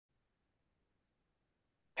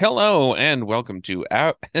Hello and welcome to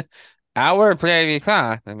our play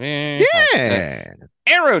Yeah.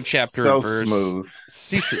 Arrow chapter and So verse. smooth.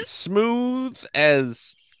 Smooth as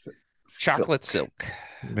S- chocolate Silk. silk.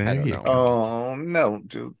 I There don't you know. go. Oh, don't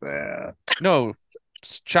do that. No,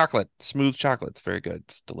 it's chocolate, smooth chocolate. It's very good.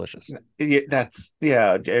 It's delicious.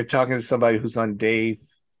 Yeah, you're talking to somebody who's on day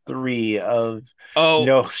 3 of Oh,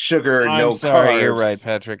 no sugar, I'm no sorry. You're right, carbs.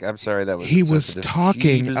 Patrick. I'm sorry. That was He was insensitive.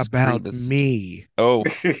 talking Jeebus about Creebus. me. Oh,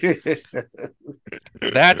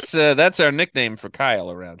 that's our nickname for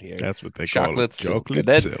Kyle around here. That's what they call it. Chocolate silk.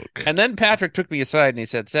 Chocolate silk. And then Patrick took me aside and he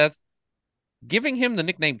said, Seth, giving him the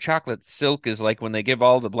nickname Chocolate Silk is like when they give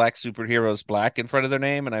all the black superheroes black in front of their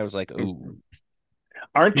name. And I was like, ooh,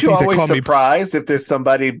 Aren't You you think they always call me surprised if there's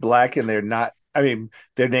somebody black and they're not? I mean,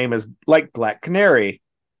 their name is like Black Canary.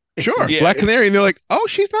 sure, yeah, Black Canary, and they're like, "Oh,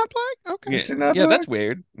 she's not black." Okay. yeah, Is she not yeah, black? that's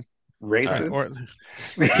weird. All right. Or Racist.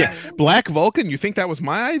 yeah, Black Vulcan. You think that was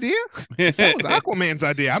my idea? That was yeah, Aquaman's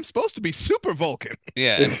idea. I'm supposed to be Super Vulcan.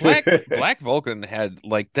 and Black Vulcan had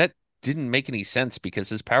like that didn't make any sense because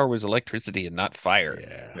his power was electricity and not fire.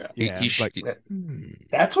 Yeah. Yeah. He, Yeah. he It's sh like, hmm.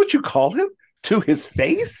 That's what you call him to his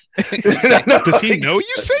face? exactly. Does he know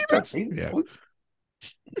you say Does this? he Yeah.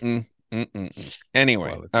 know?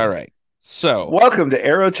 Anyway, Well, it's all right. So Welcome to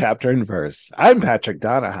Arrow Chapter and Verse. I'm Patrick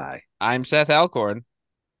Donahue. I'm Seth Alcorn.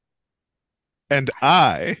 And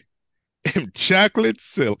I am Chocolate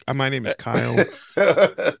Silk. My name is Kyle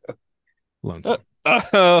Lonesome.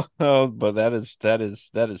 But that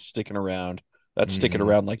is sticking around. That's sticking Mhm.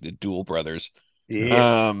 around like the Duel Brothers.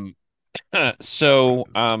 Yeah. Um, so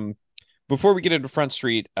before we get into Front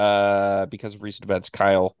Street, because of recent events,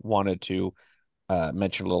 Kyle wanted to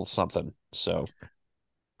mention a little something. So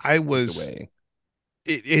I take it was away.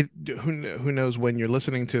 who knows when you're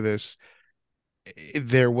listening to this,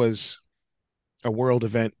 there was a world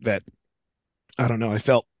event that I don't know, I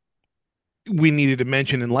felt we needed to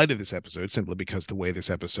mention in light of this episode, simply because the way this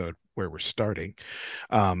episode, where we're starting,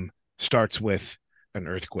 starts with an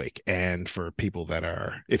earthquake. And for people that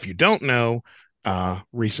are, if you don't know,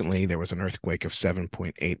 recently there was an earthquake of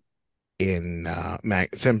 7.8 in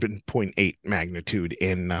 7.8 magnitude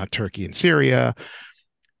in Turkey and Syria.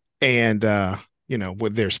 And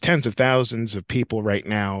there's tens of thousands of people right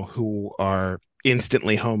now who are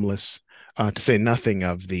instantly homeless, to say nothing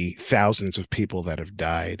of the thousands of people that have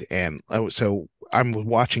died. And so I'm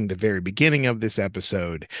watching the very beginning of this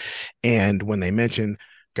episode, and when they mention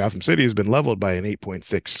Gotham City has been leveled by an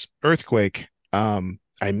 8.6 earthquake, I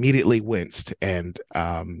immediately winced. And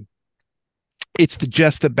it's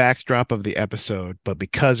just the backdrop of the episode, but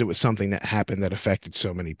because it was something that happened that affected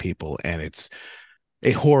so many people, and it's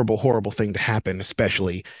a horrible, horrible thing to happen,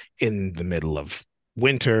 especially in the middle of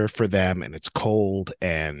winter for them, and it's cold,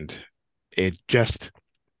 and it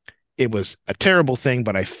was a terrible thing,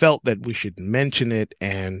 but I felt that we should mention it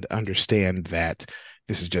and understand that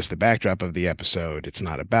this is just the backdrop of the episode. It's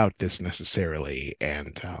not about this necessarily,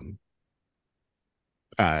 and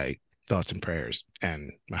I thoughts and prayers,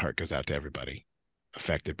 and my heart goes out to everybody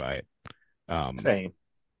affected by it. Same.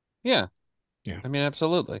 Yeah, Yeah. I mean,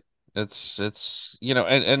 absolutely. It's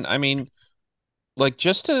and I mean, like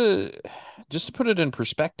just to put it in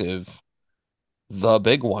perspective, the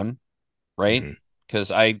big one, right? Mhm.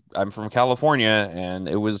 Because I'm from California and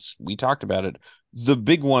we talked about it. The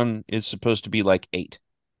big one is supposed to be like 8.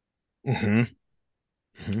 Mhm.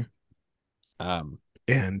 Mhm. Um,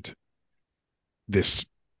 And this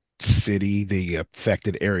city, the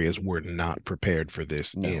affected areas were not prepared for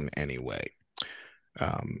this no. in any way.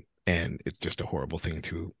 And it's just a horrible thing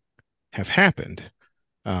to have happened.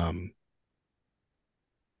 Um,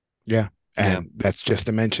 yeah. Yeah. And that's just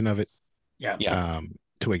a mention of it, Yeah. Yeah.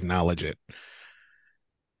 to acknowledge it.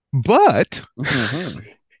 But Mhm.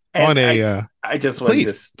 on And a, I just wanted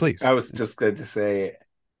to, please. I was just going to say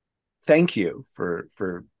thank you for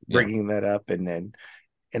Yeah. bringing that up and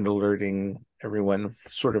alerting everyone of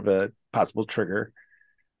sort of a possible trigger.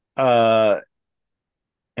 And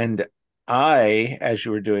I, as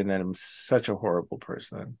you were doing that, am such a horrible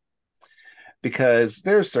person because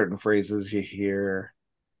there are certain phrases you hear,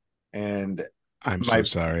 and I'm so my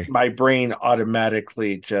sorry. my brain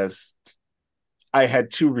automatically just I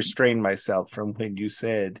had to restrain myself from when you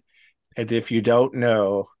said, and if you don't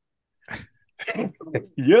know,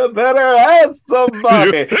 you better ask You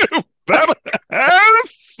somebody. better have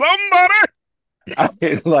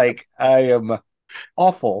somebody. I am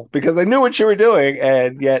awful because I knew what you were doing,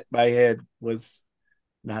 and yet my head was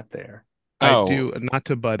not there. I Oh, do, not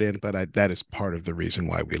to butt in, but that is part of the reason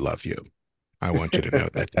why we love you. I want you to know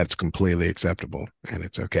that that's completely acceptable and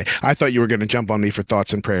it's okay. I thought you were going to jump on me for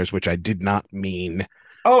thoughts and prayers, which I did not mean,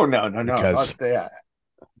 Oh no, no, no! because Yeah.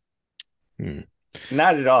 Hmm.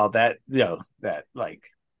 Not at all. That that like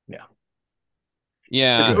yeah. It's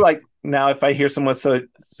Yeah. Good. like now if I hear someone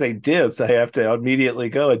say dibs, I have to immediately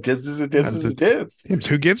go. A dibs is a dibs is a dibs.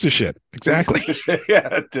 Who gives a shit? Who Exactly. gives a shit?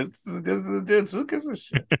 Yeah, dibs is a dibs is a dibs. Who gives a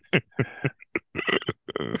shit?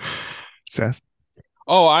 Seth.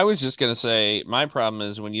 Oh, I was just gonna say my problem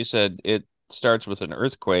is when you said it starts with an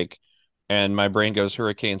earthquake, and my brain goes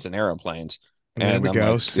hurricanes and aeroplanes, There and we I'm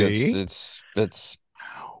go. like, See? it's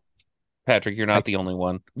Patrick, you're I, not the only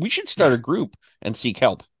one. We should start a group and seek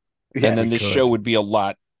help, and we then Yes, this show could. would be a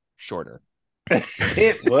lot shorter.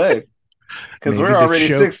 it would because Maybe we're the already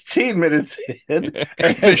show 16 minutes in, the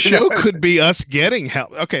and show could be us getting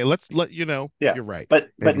help. Okay, let's let you know. yeah. You're right. But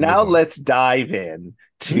Maybe now move on. let's dive in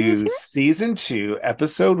to Mhm. season 2,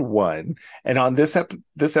 episode 1, and on this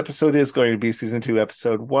episode is going to be season 2,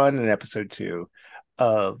 episode 1, and episode 2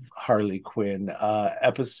 of Harley Quinn.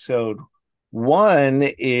 Episode 1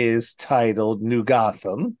 is titled New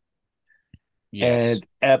Gotham. Yes. And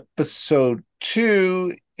episode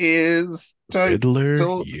 2 is Riddler,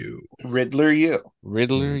 titled you. Riddler You.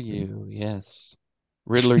 Riddler, Mhm. you, yes.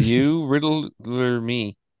 Riddler, you, Riddler,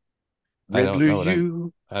 me. I don't Riddler know what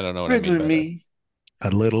You, I don't know what I mean Riddler by that. Me. A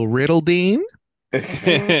little riddle dean.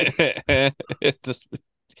 It's-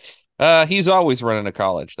 he's always running a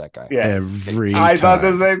college, that guy. Yes. Every I thought the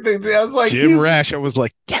time. same thing. I was like, Jim Rash, I was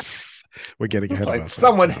like, yes, we're getting he's ahead of like, ourselves.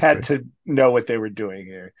 someone aren't had we? to know what they were doing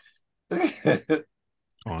here.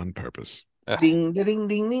 On purpose. Ding, ding,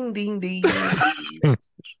 ding, ding, ding, ding.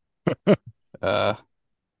 Uh,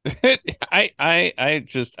 I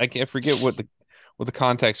can't forget what the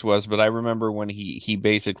context was, but I remember when he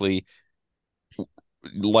basically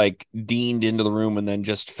like deaned into the room and then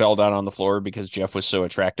just fell down on the floor because Jeff was so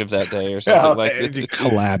attractive that day or something like And he that.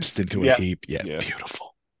 collapsed into a Yeah. heap. Yeah, Yeah.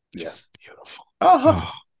 beautiful. Yeah. Beautiful.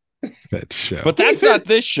 Oh, Oh, that show. But that's Even- not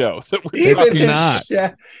this show that we're It's even talking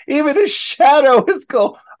not. even his shadow is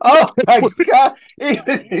cool. Oh my god!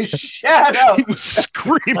 Even his shadow. He was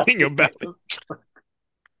screaming about it.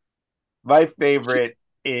 My favorite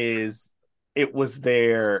is it was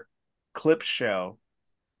their clip show,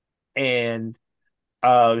 and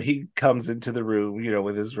he comes into the room,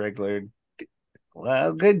 with his regular,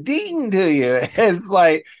 well, good evening to you. And it's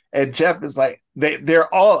like, and Jeff is like,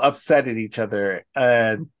 they're all upset at each other,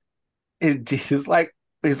 and he's like,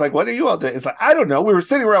 what are you all doing? It's like, I don't know. We were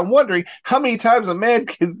sitting around wondering how many times a man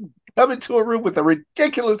can come into a room with a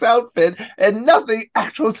ridiculous outfit and nothing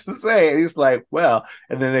actual to say. And he's like, well,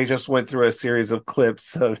 and then they just went through a series of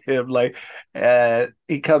clips of him like,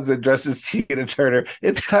 he comes and dresses Tina Turner.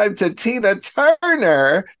 It's time to Tina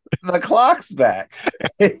Turner. The clock's back.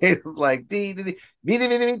 It's like,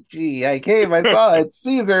 I came, I saw it.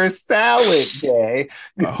 Caesar salad day.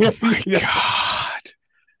 Oh my God.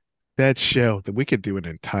 That show that we could do an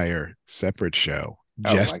entire separate show Oh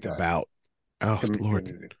my just God. about. Oh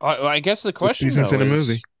Lord. I guess the 6 question seasons though in a is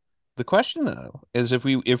movie. the question though is if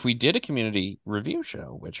we did a community review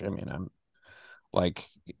show, which I mean I'm like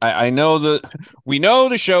I know we know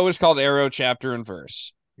the show is called Arrow Chapter and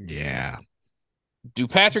Verse. Yeah. Do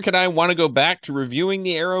Patrick and I want to go back to reviewing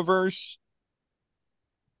the Arrowverse?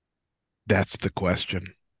 That's the question.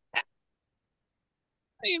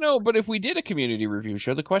 But if we did a community review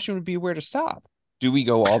show, the question would be where to stop. Do we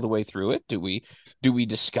go all the way through it? Do we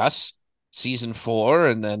discuss season 4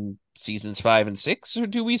 and then seasons 5 and 6, or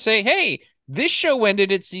do we say, hey, this show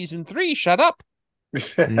ended at season 3, shut up?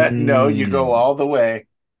 No, you go all the way.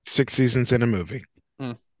 6 seasons in a movie.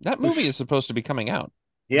 That movie is supposed to be coming out.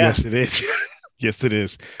 Yeah. Yes, it is. Yes, it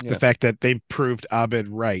is. Yeah. The fact that they proved Abed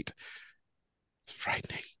right. It's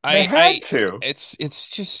frightening. They had to. It's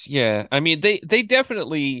just, yeah. I mean, they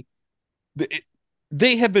definitely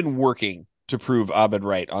they have been working to prove Abed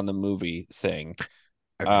right on the movie thing.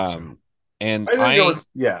 I think so. And I think it was,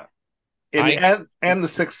 yeah. And the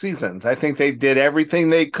 6 seasons. I think they did everything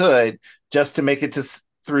they could just to make it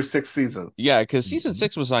through 6 seasons. Yeah, because season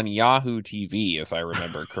 6 was on Yahoo TV, if I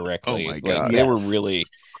remember correctly. Oh my Like God. they were Yes. really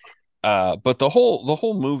but the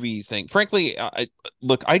whole movie thing, frankly,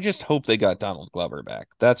 I just hope they got Donald Glover back.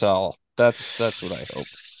 That's all. That's what I hope.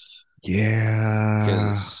 Yeah.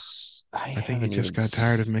 Because I think he just got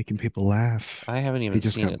tired of making people laugh. I haven't even He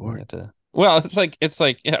just seen got it. bored. Well, it's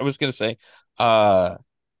like yeah, I was gonna say,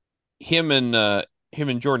 him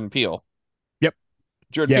and Jordan Peele. Yep.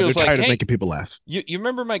 Jordan Yeah, Peele's they're like, tired of hey, making people laugh. you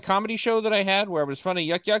remember my comedy show that I had where I was funny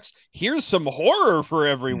yuck yucks? Here's some horror for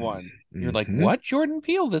everyone. You're like, Mhm. what, Jordan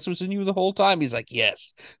Peele? This was in you the whole time. He's like,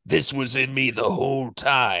 yes, this was in me the whole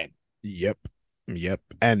time. Yep.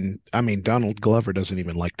 And I mean, Donald Glover doesn't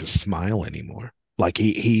even like to smile anymore. Like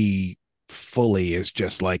he fully is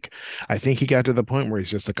just like, I think he got to the point where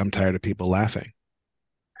he's just like, I'm tired of people laughing.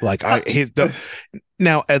 Like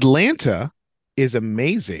now Atlanta is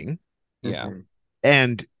amazing Yeah. Mhm.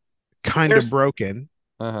 and kind of There's broken.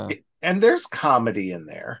 Uh-huh. and there's comedy in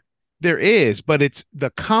there. There is, but it's the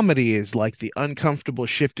comedy is like the uncomfortable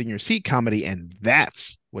shift in your seat comedy, and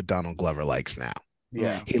that's what Donald Glover likes now.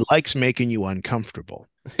 Yeah. He likes making you uncomfortable.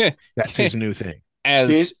 That's his new thing. as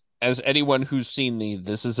Did as anyone who's seen the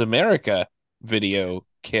This Is America video,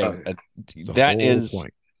 Kim, The that whole is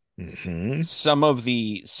point. Hmm. some of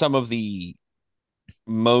the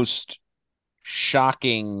most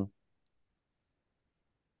shocking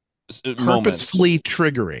moments. Purposefully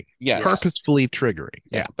triggering. Yes. Purposefully triggering.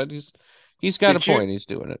 Yeah, but he's got a Did you- point. He's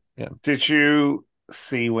doing it. Yeah. did you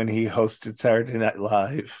see when he hosted Saturday Night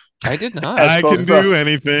Live? I did not. As I both can do the-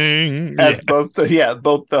 anything. As both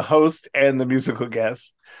the host and the musical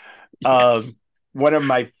guest. Yes. One of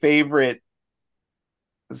my favorite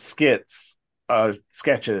sketches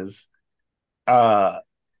on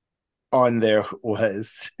there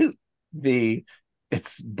was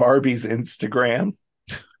it's Barbie's Instagram.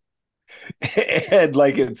 And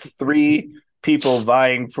like it's three people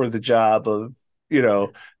vying for the job of,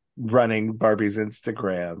 running Barbie's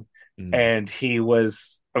Instagram. Mm. And he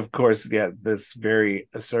was, of course, this very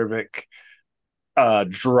acerbic,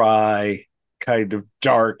 dry, kind of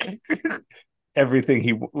dark. Everything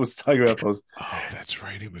he was talking about was, Oh, that's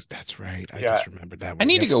right. That's right. I Yeah. just remembered that I one.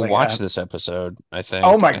 need to Yes, go I watch have. this episode. I think.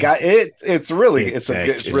 oh my God, it's really It's it's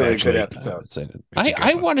actually- really a actually- good episode. It's a good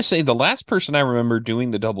I one. want to say the last person I remember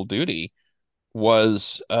doing the double duty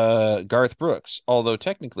was Garth Brooks, although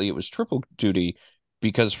technically it was triple duty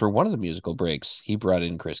because for one of the musical breaks he brought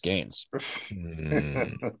in Chris Gaines.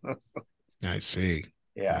 Mm, I see.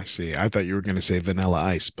 Yeah. I see. I thought you were going to say Vanilla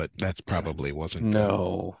Ice, but that's probably wasn't.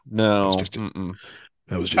 No. just- Mm-mm.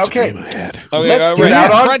 That was just Okay. a dream I had. Okay, Let's all get right.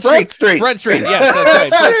 out on Front Front Street. Front Street. Yes, that's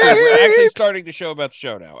right. Front Street. We're actually starting the show about the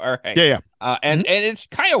show now. All right. Yeah. And it's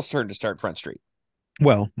Kyle's turn to start Front Street.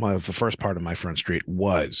 Well, the first part of my Front Street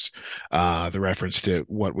was the reference to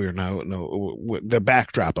what we're now the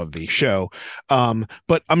backdrop of the show.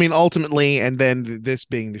 But I mean, ultimately, and then this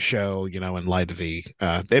being the show, in light of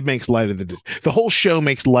it makes light of the whole show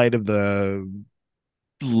makes light of the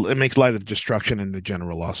destruction and the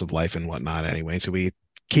general loss of life and whatnot. Anyway, so we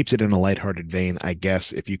keeps it in a lighthearted vein, I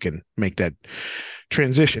guess, if you can make that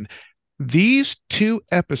transition. These two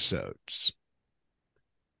episodes.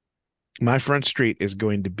 My Front Street is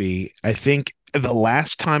going to be, I think the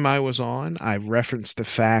last time I was on, I referenced the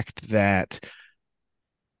fact that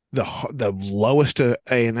the lowest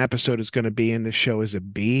an episode is going to be in this show is a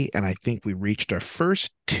B, and I think we reached our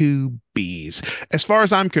first two Bs. As far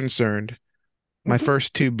as I'm concerned, my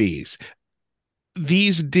first two Bs.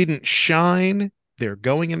 These didn't shine. They're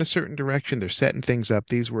going in a certain direction. They're setting things up.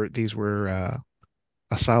 These were a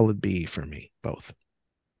solid B for me, both.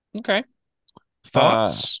 Okay.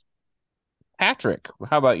 Thoughts? Patrick,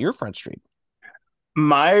 how about your Front Street?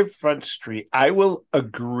 My Front Street, I will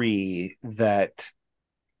agree that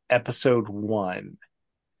episode 1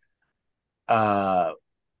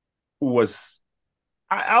 was,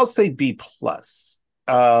 I'll say B plus.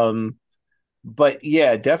 But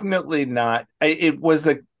yeah, definitely not. It was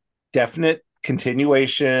a definite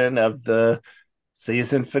continuation of the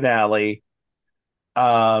season finale.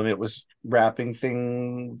 It was wrapping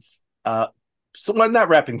things up. So I'm not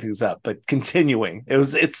wrapping things up, but continuing.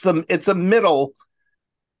 It's a middle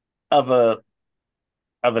of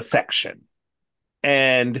a section,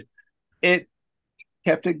 and it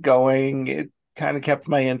kept it going. It kind of kept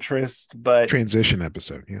my interest, but Transition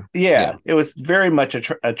episode, yeah. yeah, it was very much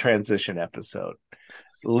a transition episode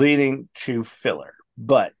leading to filler,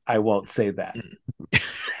 but I won't say that.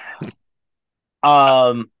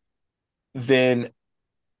 Then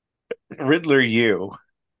Riddler U,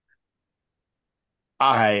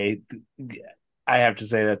 I have to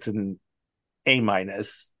say that's an A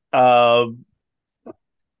minus. I'm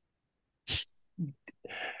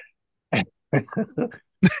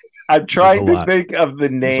trying to think of the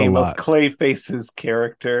name of Clayface's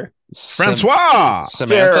character. Francois!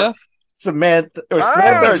 Samantha? Samantha or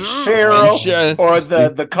Cheryl or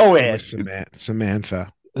the co-ed.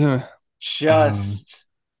 Samantha. Just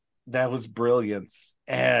that was brilliance.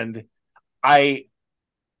 And I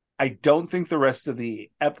don't think the rest of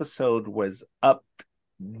the episode was up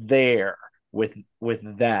there with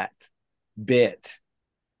that bit,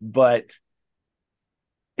 but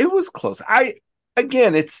it was close.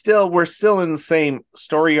 We're still in the same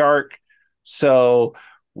story arc, so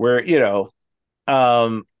we're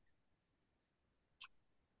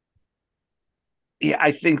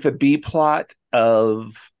I think the B plot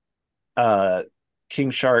of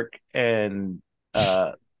King Shark and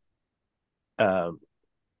uh, uh,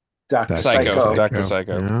 Dr. Psycho. Psycho Dr.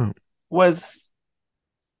 Psycho. Yeah. was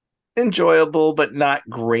enjoyable, but not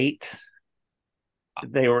great.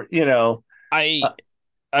 They were, I uh,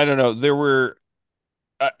 I don't know. There were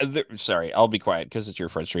sorry, I'll be quiet because it's your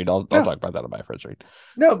first read. I'll no, talk about that on my first read.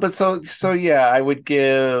 no, but so yeah, I would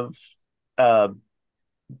give uh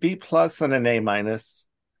B plus and an A minus.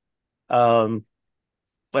 Um,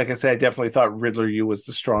 like I said, I definitely thought Riddler U was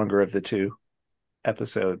the stronger of the two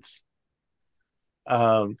episodes.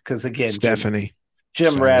 Because again, Stephanie.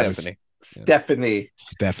 Jim Sorry. Rest, Stephanie.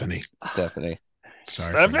 Stephanie. Stephanie.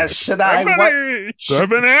 Sorry. Sorry. Should I what?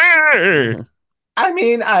 Stephanie. I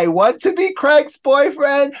mean, I want to be Craig's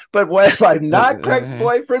boyfriend, but what if I'm not Craig's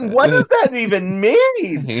boyfriend? What does that even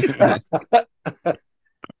mean?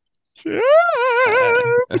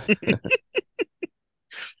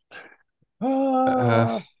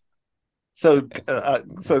 So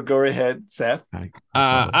go ahead, Seth.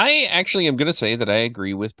 I actually am going to say that I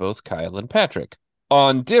agree with both Kyle and Patrick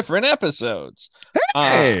on different episodes.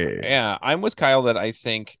 Hey. Yeah, I'm with Kyle that I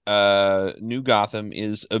think New Gotham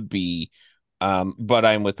is a B. But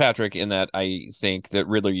I'm with Patrick in that I think that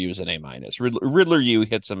Riddler U is an A minus. Riddler U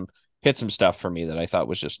hit some stuff for me that I thought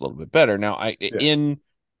was just a little bit better. Now, in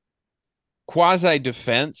quasi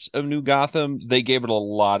defense of New Gotham, they gave it a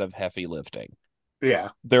lot of heavy lifting. Yeah,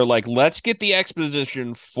 they're like, let's get the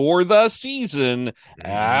exposition for the season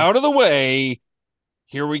out of the way.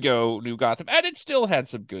 Here we go, New Gotham, and it still had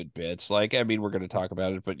some good bits. Like, I mean, we're going to talk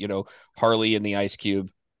about it, but Harley and the Ice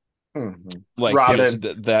Cube. Like Robin.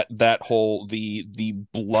 that whole the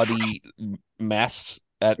bloody mess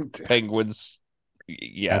at Penguin's.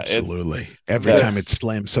 Yeah, absolutely. Every time it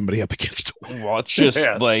slams somebody up against a wall. Well, it's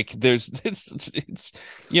just like it's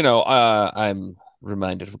I'm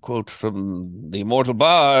reminded of a quote from the immortal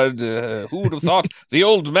bard. Who would have thought the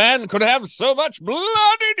old man could have so much blood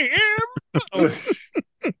in him?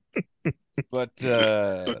 But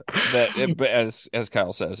as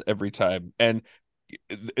Kyle says, every time, and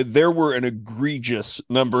there were an egregious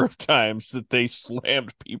number of times that they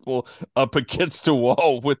slammed people up against a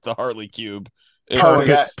wall with the Harley Cube.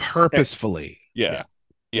 Purposefully. Yeah.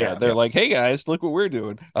 They're like, hey guys, look what we're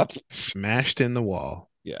doing. Smashed in the wall.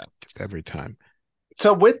 Yeah. Just every time.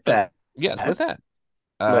 So with that. Let's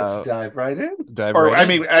dive right in. I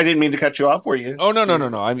mean, I didn't mean to cut you off, were you? Oh, no.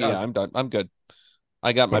 I'm done. I'm good.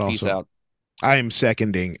 I got my piece out. I am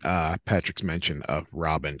seconding Patrick's mention of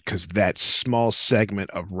Robin, because that small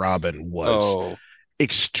segment of Robin was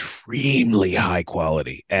extremely high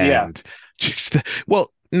quality. And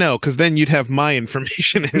no, because then you'd have my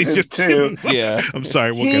information and he's just too. Yeah. I'm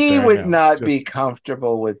sorry. He would not be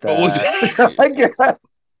comfortable with that.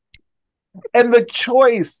 And the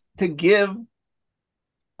choice to give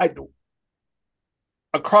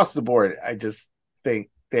across the board, I just think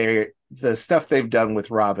the stuff they've done with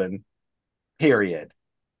Robin, period,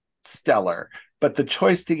 stellar. But the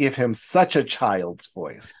choice to give him such a child's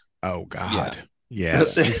voice. Oh God. Yeah.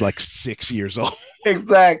 Yes. He's like 6 years old.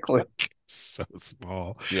 Exactly. So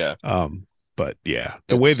small. Yeah. But yeah,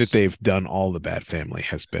 the way that they've done all the Bat Family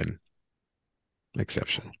has been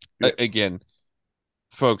exceptional. Again,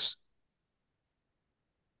 folks,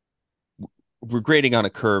 we're grading on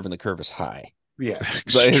a curve, and the curve is high. Yeah,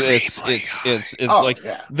 it's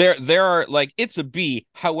there are like, it's a B.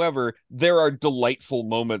 However, there are delightful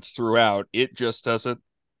moments throughout. It just doesn't,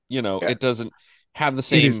 it doesn't have the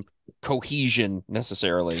same cohesion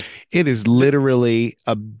necessarily. It is literally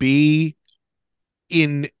a B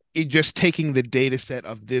in just taking the data set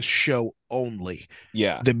of this show only.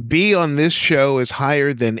 Yeah, the B on this show is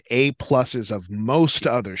higher than A pluses of most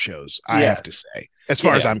other shows. I have to say, as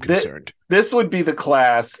far as I'm concerned, this would be the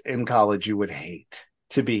class in college you would hate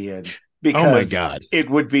to be in, because oh my God, it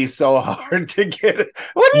would be so hard to get it.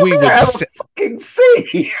 What do you mean I have a fucking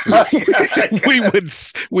C?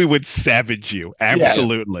 we would savage you.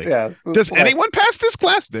 Absolutely. Yes. Does anyone pass this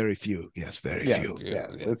class? Very few. Yes, very few.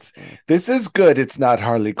 Yes. This is good. It's not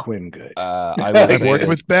Harley Quinn good. I've worked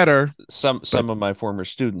with better. Some of my former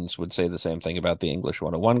students would say the same thing about the English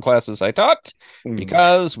 101 classes I taught,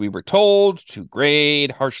 because we were told to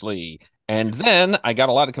grade harshly. And then I got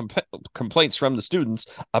a lot of complaints from the students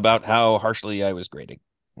about how harshly I was grading.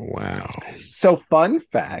 Wow. So, fun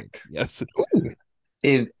fact. Yes.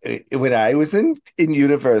 When I was in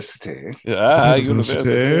university,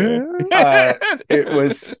 university.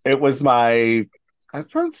 it was my, I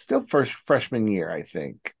was still freshman year, I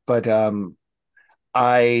think. But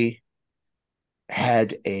I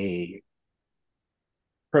had a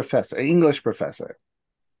professor, an English professor,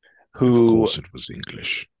 who, of course it was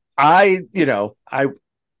English. I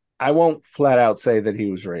I won't flat out say that he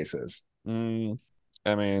was racist,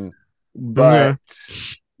 I mean, but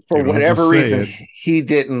for You don't have to whatever say reason, it. he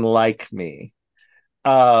didn't like me.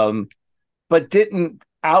 But didn't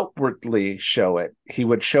outwardly show it. He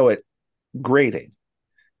would show it grading.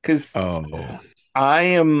 Because Oh, I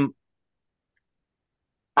am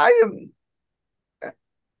I am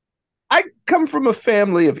I come from a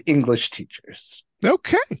family of English teachers.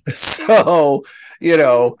 okay. So,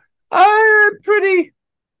 I'm pretty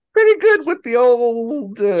good with the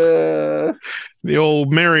old The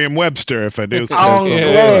old Merriam-Webster, if I do say so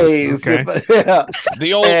Anglais. myself. Okay. Yeah.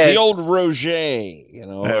 the old Roger,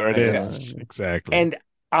 There it yeah. is. Exactly. And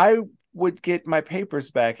I would get my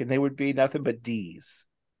papers back and they would be nothing but D's.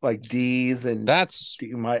 Like D's and that's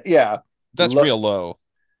Look, real low.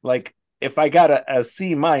 like if I got a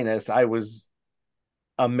C minus, I was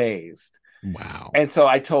amazed. Wow. And so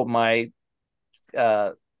I told my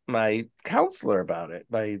my counselor about it.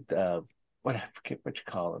 My what I forget what you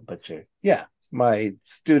call him, but my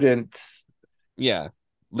student Liaison,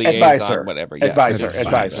 advisor, whatever.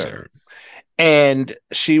 Advisor. And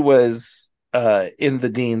she was in the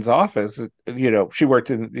dean's office. She worked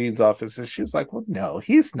in the dean's office, and she was like, "Well, no,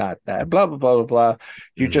 he's not that." Blah blah blah blah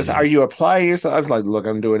blah. Are you applying yourself? I was like, "Look,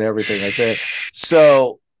 I'm doing everything I said."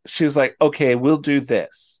 So she was like, "Okay, we'll do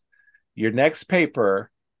this. Your next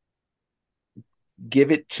paper,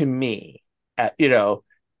 give it to me.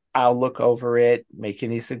 I'll look over it, make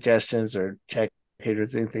any suggestions, or check if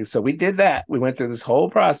there's anything." So we did that. We went through this whole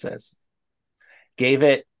process, gave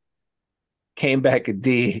it, came back a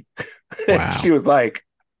D. Wow. She was like,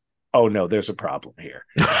 "Oh no, there's a problem here."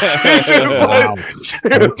 Wow.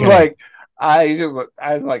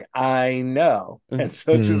 I'm like, I know. And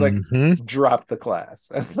so she's like, drop the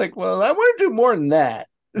class. I was like, well, I want to do more than that.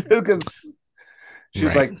 Because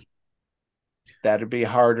she's like, that'd be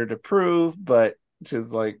harder to prove, but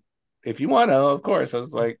she's like, if you want to, of course. I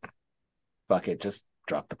was like, fuck it, just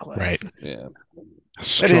drop the class. Right. Yeah. A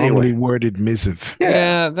strongly worded missive.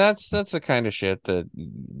 Yeah, that's the kind of shit that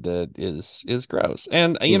is gross.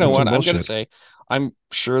 And you know what? I'm going to say, I'm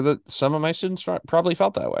sure that some of my students probably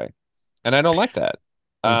felt that way, and I don't like that.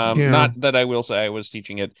 Not that I will say I was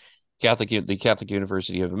teaching at the Catholic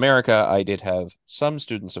University of America. I did have some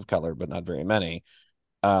students of color, but not very many.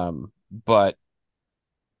 But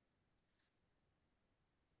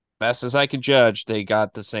best as I could judge, they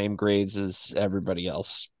got the same grades as everybody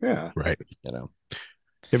else. Yeah. Right.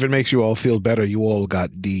 If it makes you all feel better, you all got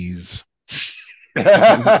D's. D's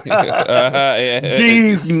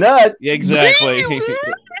nuts. Exactly.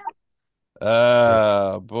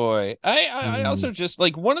 Oh boy. I also just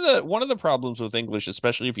like one of the problems with English,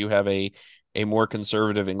 especially if you have a more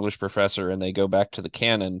conservative English professor and they go back to the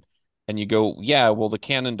canon and you go, yeah, well, the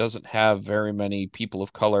canon doesn't have very many people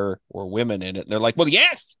of color or women in it. And they're like, well,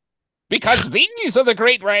 yes, because these are the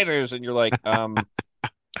great writers. And you're like,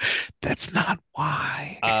 that's not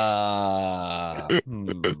why. How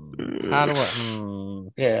do I?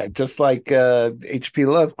 Yeah, just like H.P.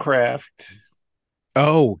 Lovecraft.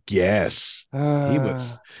 Oh yes, he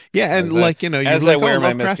was. Yeah, and as I wear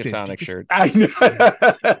my Miskatonic shirt. I know.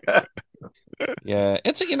 Yeah,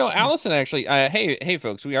 it's Allison actually. Hey,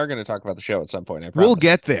 folks, we are going to talk about the show at some point. I promise. We'll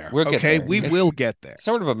get there. We'll get there. We will get there.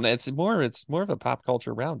 Sort of it's more of a pop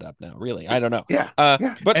culture roundup now. Really, I don't know. Yeah.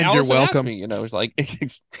 But and Allison you're welcome.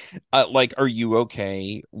 asked me, like, are you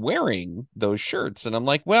okay wearing those shirts? And I'm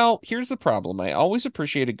like, well, here's the problem. I always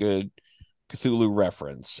appreciate a good Cthulhu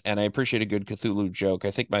reference, and I appreciate a good Cthulhu joke.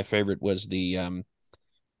 I think my favorite was the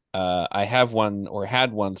I have one or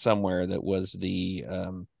had one somewhere that was the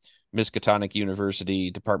Miskatonic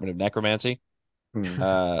University Department of Necromancy,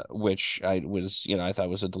 which I thought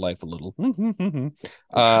was a delightful little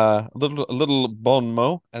little bon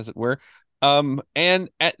mot, as it were. And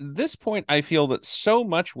at this point, I feel that so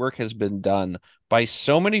much work has been done by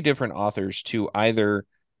so many different authors to either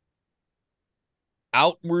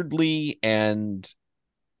outwardly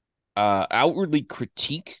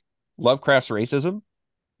critique Lovecraft's racism,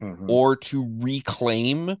 or to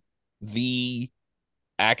reclaim the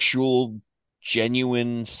actual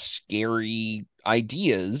genuine scary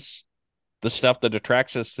ideas, the stuff that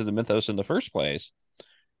attracts us to the mythos in the first place,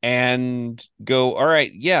 and go, all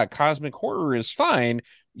right, yeah, cosmic horror is fine.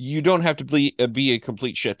 You don't have to be a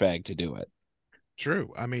complete shitbag to do it.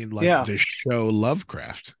 True. I mean, the show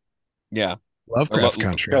Lovecraft. Yeah. Lovecraft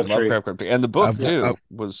Country. Lovecraft Country. And the book too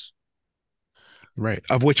was right,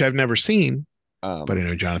 of which I've never seen, but I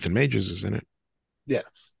know Jonathan Majors is in it.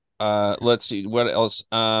 Yes. Let's see what else.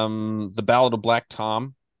 The Ballad of Black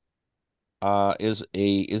Tom is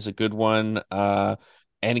a good one.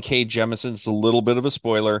 N.K. Jemisin's a little bit of a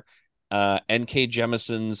spoiler. N.K.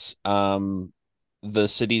 Jemison's The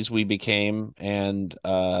Cities We Became and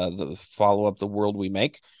the follow-up The World We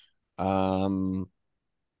Make. Ruth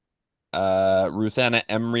Anna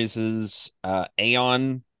Emrys's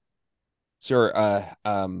Aeon,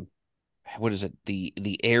 what is it?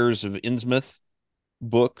 The Heirs of Innsmouth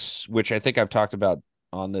books, which I think I've talked about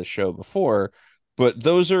on this show before. But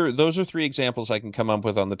those are three examples I can come up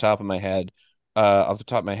with on the top of my head. Off the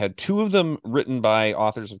top of my head, two of them written by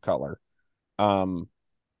authors of color,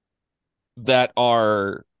 that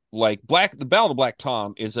are like the Ballad of Black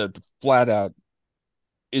Tom is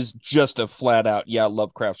just a flat out, yeah,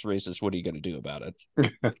 Lovecraft's racist. What are you going to do about it?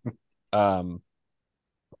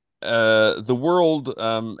 The world,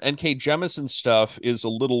 N.K. Jemisin stuff is a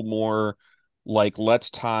little more like, let's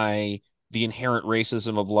tie the inherent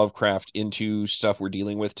racism of Lovecraft into stuff we're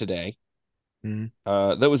dealing with today.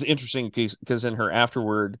 That was interesting because in her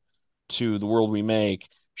afterword to The World We Make,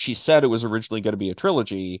 she said it was originally going to be a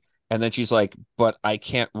trilogy, and then she's like, but I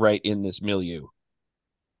can't write in this milieu.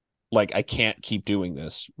 Like, I can't keep doing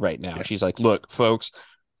this right now. Yeah. She's like, look, folks,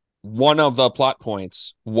 one of the plot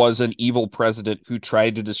points was an evil president who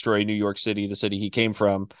tried to destroy New York City, the city he came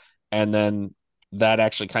from, and then that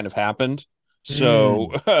actually kind of happened.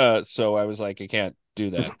 So, so I was like, I can't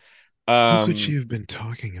do that. Who could she have been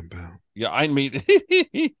talking about? Yeah, I mean,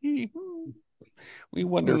 we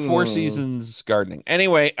wonder. Four Seasons gardening.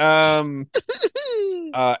 Anyway, and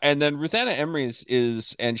then Ruth Anna Emrys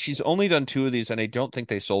is, and she's only done two of these, and I don't think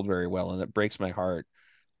they sold very well, and it breaks my heart.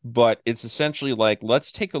 But it's essentially like,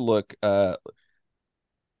 let's take a look.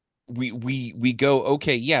 We go,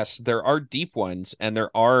 okay, yes, there are deep ones, and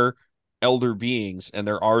there are elder beings, and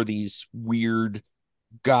there are these weird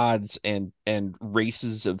gods and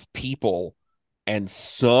races of people, and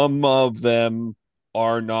some of them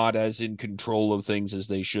are not as in control of things as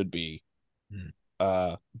they should be.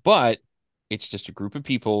 But it's just a group of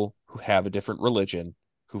people who have a different religion,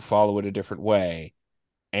 who follow it a different way,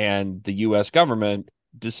 and the US government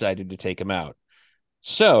decided to take them out.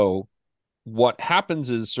 So what happens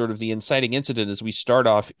is, sort of the inciting incident is, we start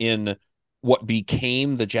off in what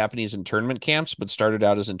became the Japanese internment camps, but started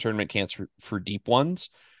out as internment camps for deep ones.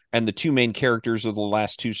 And the two main characters are the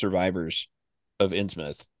last two survivors of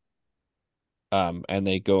Innsmouth. And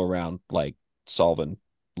they go around like solving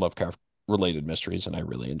Lovecraft related mysteries, and I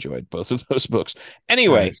really enjoyed both of those books.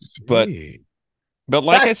 Anyway, but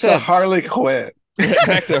like I said, Harley Quinn.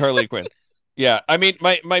 Back to Harley Quinn. Yeah, I mean,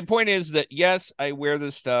 my point is that, yes, I wear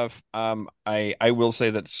this stuff. I will say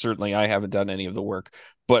that certainly I haven't done any of the work,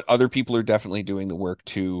 but other people are definitely doing the work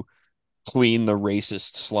to clean the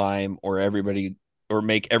racist slime, or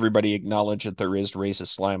make everybody acknowledge that there is racist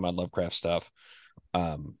slime on Lovecraft stuff,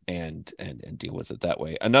 and deal with it that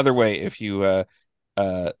way. Another way, if you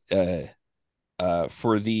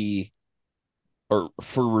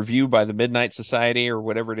for review by the Midnight Society or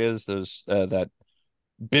whatever it is, those that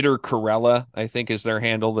Bitter Corella, I think, is their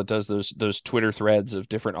handle, that does those Twitter threads of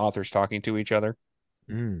different authors talking to each other.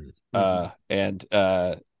 And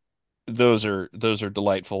those are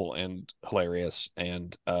delightful and hilarious.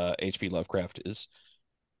 And H.P. Lovecraft is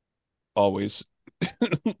always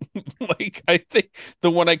like, I think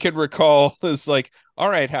the one I can recall is like, all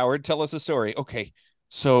right, Howard, tell us a story. Okay,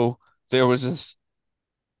 so there was this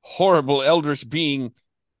horrible eldritch being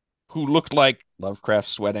who looked like Lovecraft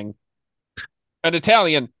sweating, an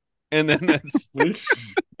Italian, and then that's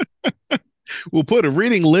we'll put a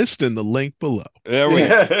reading list in the link below. There we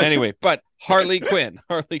go. Anyway, but Harley Quinn.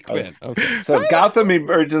 Okay. So Gotham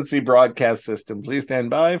Emergency Broadcast System, please stand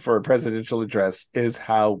by for a presidential address is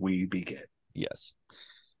how we begin. Yes.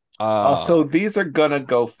 Also, these are gonna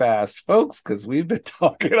go fast, folks, because we've been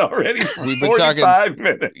talking already for 45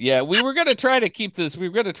 minutes. Yeah, we were gonna try to keep this. We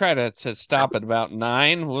were gonna try to stop at about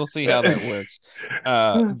 9. We'll see how that works.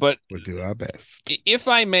 But we'll do our best. If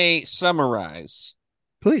I may summarize,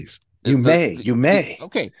 please. You may.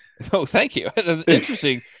 Okay. Oh, thank you. That's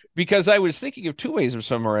interesting, because I was thinking of two ways of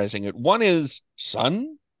summarizing it. One is,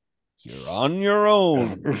 son, you're on your own.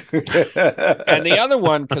 And the other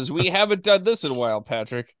one, because we haven't done this in a while,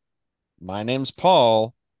 Patrick, my name's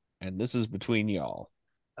Paul, and this is between y'all.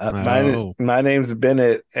 My name's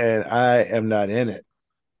Bennett, and I am not in it.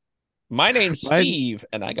 My name's Steve,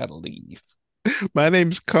 and I gotta leave. My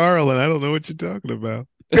name's Carl, and I don't know what you're talking about.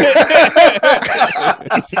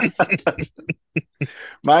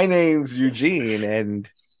 My name's Eugene, and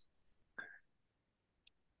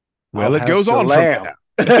well, it goes on from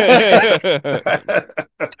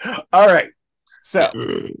all right, so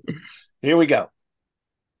here we go.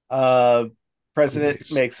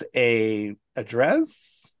 President makes a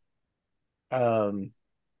address.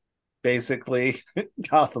 basically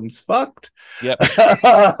Gotham's fucked. Yep.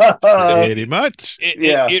 Pretty much.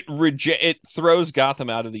 Yeah. It throws Gotham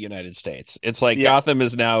out of the United States. It's like Yeah. Gotham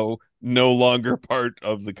is now no longer part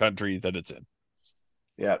of the country that it's in.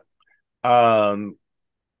 Yeah. And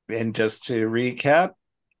just to recap,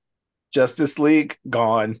 Justice League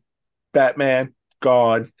gone, Batman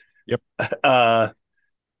gone. Yep.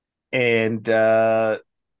 And the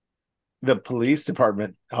police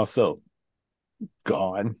department also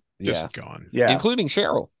gone. Just gone. Yeah, Including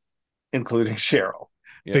Cheryl. including Cheryl.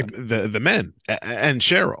 Yeah. The men and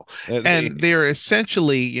Cheryl. And they're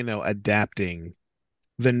essentially, adapting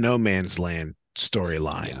the No Man's Land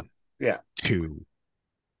storyline Yeah.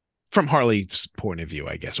 from Harley's point of view,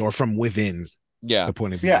 I guess, or from within the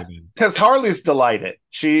point of view. Yeah, because Harley's delighted.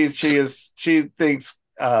 She thinks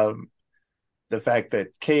the fact that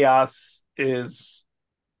chaos is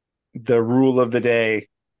the rule of the day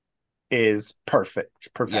is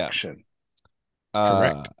perfection.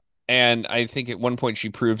 Correct. And I think at one point she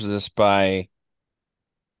proves this by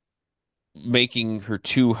making her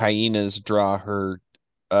two hyenas draw her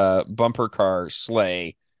bumper car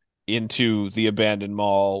sleigh into the abandoned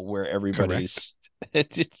mall where everybody's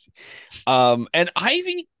and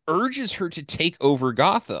Ivy urges her to take over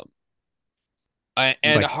Gotham.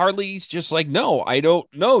 And Harley's just like, no, I don't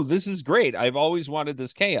know. This is great. I've always wanted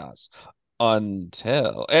this chaos.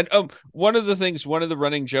 Until one of the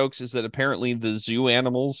running jokes is that apparently the zoo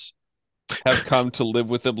animals have come to live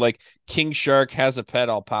with him. Like King Shark has a pet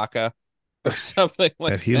alpaca or something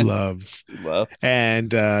like that he loves. And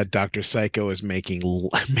Dr. Psycho is making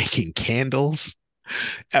candles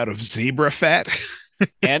out of zebra fat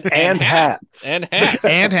and hats,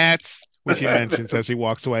 which he mentions as he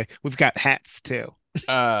walks away. We've got hats too.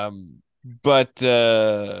 But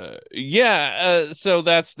so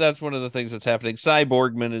that's one of the things that's happening.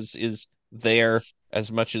 Cyborgman is there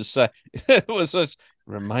as much as it was such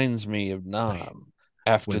reminds me of Nam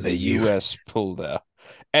after the US pulled out.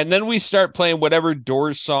 And then we start playing whatever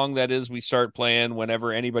Doors song that is. We start playing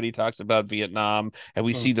whenever anybody talks about Vietnam, and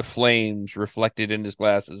we see the flames reflected in his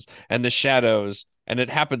glasses and the shadows, and it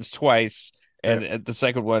happens twice. And at the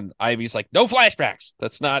second one, Ivy's like, "No flashbacks.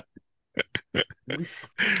 That's not."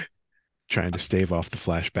 Trying to stave off the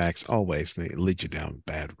flashbacks. Always they lead you down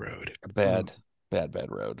bad road. Bad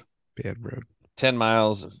road. Bad road. 10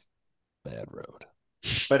 miles of bad road.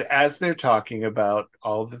 But as they're talking about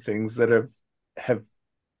all the things that have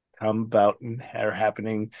come about and are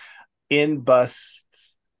happening in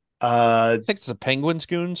busts, I think it's the Penguins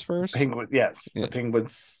goons first. The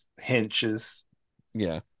Penguins hinches.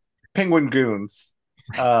 Yeah. Penguin goons.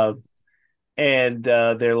 And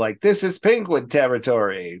they're like, this is Penguin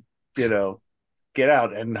territory. Get out.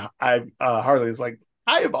 And Harley's like,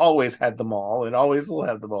 I have always had them all and always will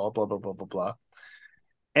have them all, blah, blah, blah, blah, blah.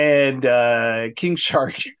 And King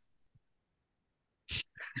Shark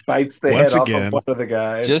bites the head off of one of the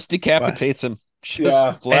guys. Just decapitates him.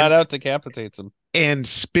 Just flat out decapitates him. And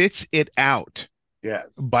spits it out.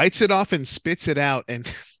 Yes. Bites it off and spits it out. And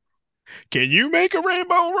can you make a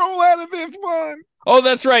rainbow roll out of this one? Oh,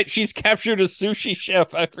 that's right. She's captured a sushi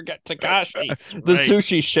chef. I forgot Takashi, the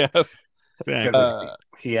sushi chef.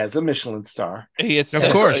 He has a Michelin star.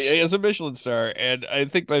 Of course. He has a Michelin star. And I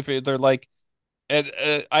think my favorite, they're like, and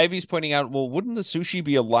Ivy's pointing out, well, wouldn't the sushi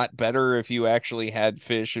be a lot better if you actually had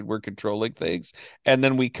fish and were controlling things? And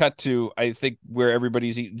then we cut to, I think, where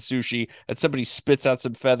everybody's eating sushi and somebody spits out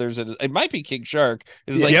some feathers. And it might be King Shark.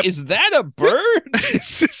 It's like, is that a bird?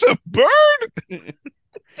 Is this a bird?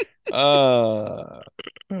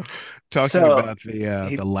 Talking about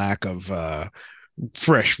the lack of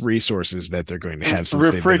fresh resources that they're going to have since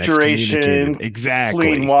refrigeration, exactly,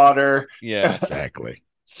 clean water. Yeah, exactly.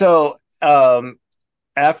 So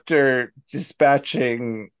after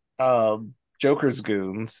dispatching Joker's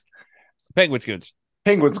goons, Penguin's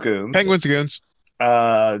goons,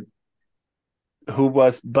 who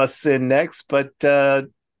was busts in next, but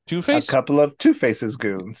Two-Face, a couple of Two-Face's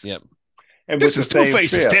goons. Yep. And this is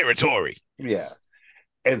Two-Face's territory. Yeah.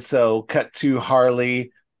 And so cut to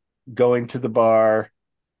Harley going to the bar,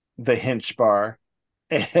 the Hinch bar,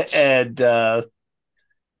 and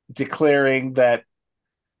declaring that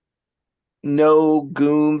no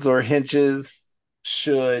goons or hinches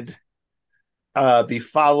should be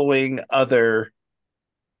following other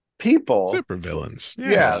people. Supervillains.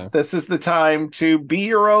 Yeah. This is the time to be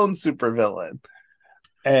your own supervillain.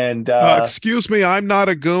 And excuse me, I'm not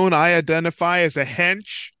a goon. I identify as a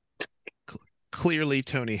hench. Clearly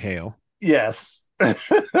Tony Hale. Yes.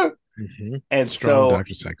 Mm-hmm. And strong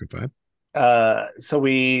Dr. Psychopath. So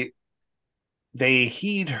they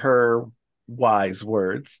heed her wise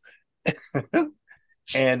words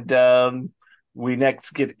And we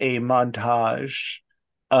next get a montage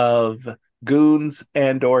of goons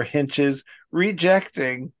and or henches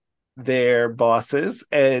rejecting their bosses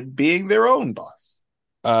and being their own boss.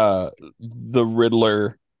 The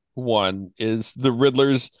Riddler one is the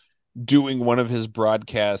Riddler's doing one of his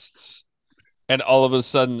broadcasts, and all of a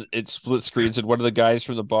sudden it split screens, and one of the guys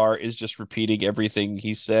from the bar is just repeating everything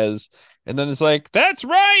he says, and then it's like, "That's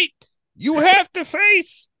right, you have to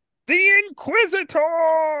face the Inquisitor."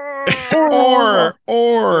 Or,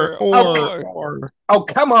 Oh,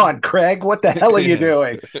 come on, Craig. What the hell are you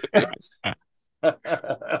doing?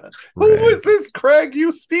 Who is this Craig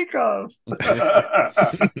you speak of?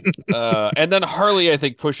 And then Harley, I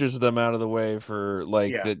think, pushes them out of the way for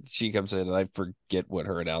Yeah. that. She comes in, and I forget what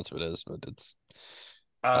her announcement is, but it's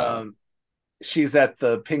she's at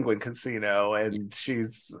the Penguin Casino and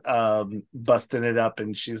she's busting it up,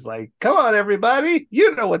 and she's like, "Come on, everybody,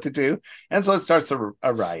 you know what to do." And so it starts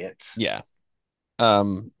a riot. yeah,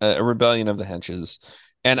 a rebellion of the henches.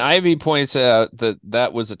 And Ivy points out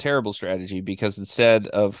that was a terrible strategy, because instead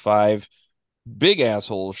of 5 big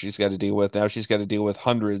assholes she's got to deal with, now she's got to deal with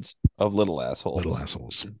hundreds of little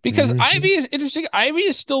assholes. Because Ivy is interesting. Ivy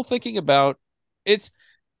is still thinking about it's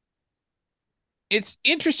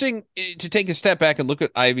interesting to take a step back and look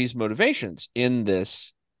at Ivy's motivations in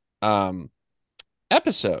this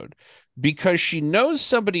episode, because she knows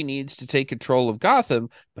somebody needs to take control of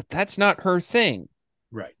Gotham, but that's not her thing.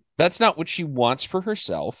 Right. That's not what she wants for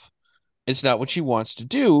herself. It's not what she wants to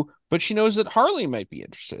do, but she knows that Harley might be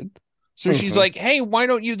interested. So she's like, "Hey, why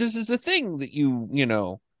don't you? This is a thing that you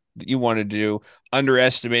want to do,"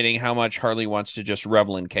 underestimating how much Harley wants to just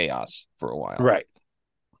revel in chaos for a while. Right.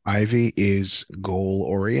 Ivy is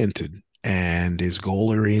goal-oriented, and is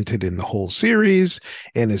goal-oriented in the whole series,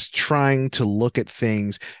 and is trying to look at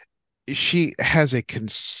things. She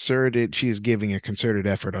is giving a concerted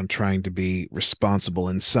effort on trying to be responsible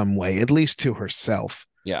in some way, at least to herself.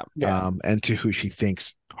 Yeah. And to who she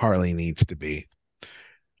thinks Harley needs to be.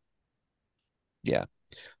 Yeah.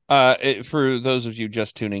 For those of you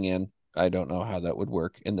just tuning in, I don't know how that would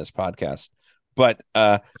work in this podcast, but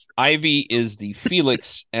Ivy is the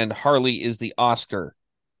Felix and Harley is the Oscar.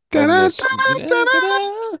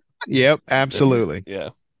 Yep, absolutely. Yeah.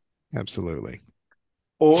 Absolutely.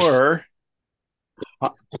 Or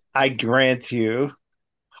I grant you,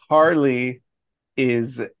 Harley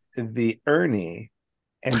is the Ernie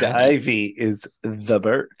and Ivy is the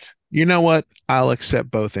Bert. You know what? I'll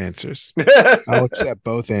accept both answers. I'll accept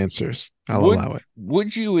both answers. I'll allow it.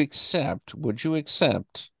 Would you accept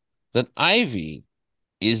that Ivy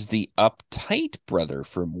is the uptight brother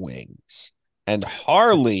from Wings and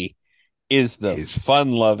Harley is the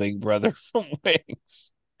fun-loving brother from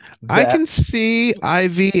Wings? I can see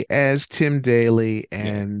Ivy as Tim Daly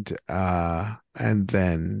and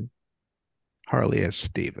then Harley as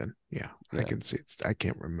Steven. Yeah, I can see it. I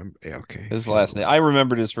can't remember. Yeah, okay. His last name. I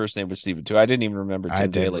remembered his first name was Steven too. I didn't even remember Tim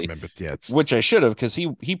Daly. Which I should have, because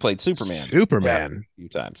he played Superman. Superman. A few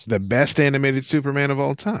times. The best animated Superman of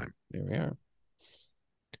all time. There we are.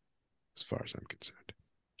 As far as I'm concerned.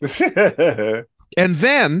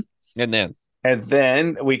 And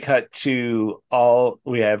then we cut to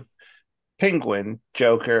we have Penguin,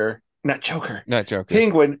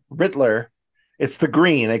 Penguin, Riddler. It's the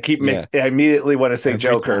green. I immediately want to say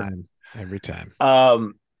Joker. Every time.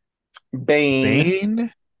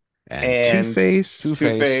 Bane and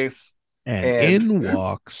Two-Face. And in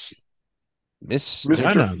walks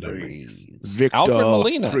Mr. Freeze. Victor Alfred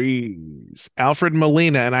Molina. Freeze. Alfred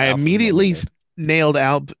Molina. And I immediately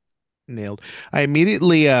I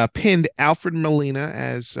immediately pinned Alfred Molina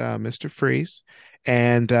as Mr. Freeze,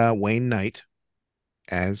 and Wayne Knight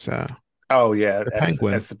as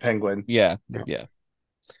Penguin. As the Penguin. Yeah.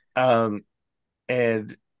 And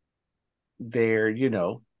they're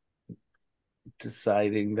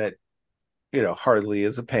deciding that Harley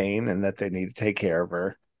is a pain and that they need to take care of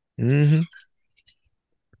her. Mm-hmm.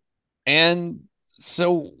 And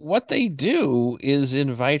so what they do is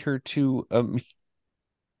invite her to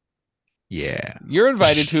you're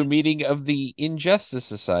invited to a meeting of the Injustice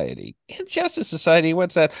Society. Injustice Society?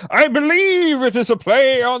 What's that? I believe it is a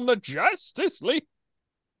play on the Justice League.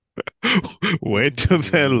 Wait till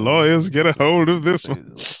their lawyers get a hold of this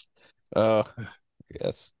one.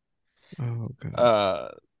 Yes. Oh,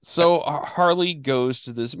 God. So Harley goes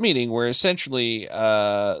to this meeting where essentially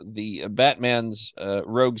the Batman's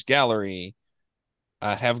Rogues Gallery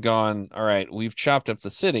have gone, all right, we've chopped up the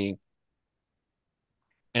city.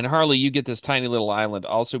 And Harley, you get this tiny little island.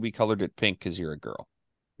 Also, we colored it pink because you're a girl.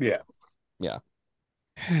 Yeah.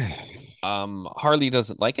 Harley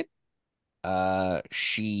doesn't like it.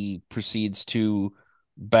 She proceeds to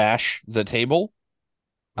bash the table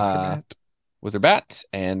with her bat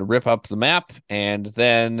and rip up the map. And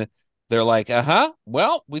then they're like,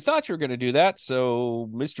 well, we thought you were going to do that. So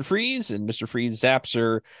Mr. Freeze, and Mr. Freeze zaps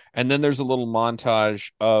her. And then there's a little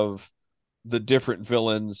montage of the different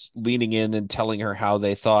villains leaning in and telling her how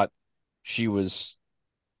they thought she was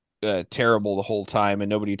terrible the whole time and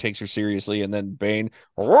nobody takes her seriously. And then Bane.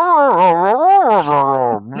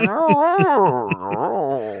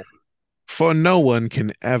 For no one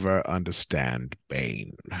can ever understand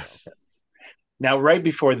Bane. Now, right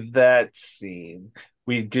before that scene,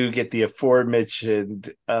 we do get the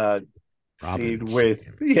aforementioned scene with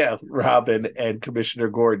Robin and Commissioner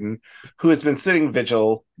Gordon, who has been sitting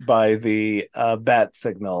vigil by the bat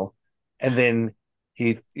signal, and then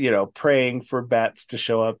he, praying for bats to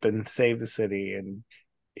show up and save the city. And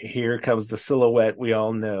here comes the silhouette we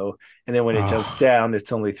all know, and then when it jumps down,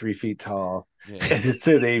 it's only 3 feet tall, and it's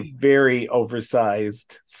in a very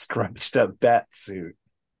oversized, scrunched up bat suit,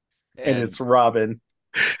 and it's Robin.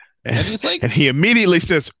 And he's like, and he immediately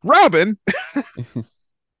says, "Robin."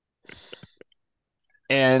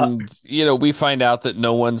 And we find out that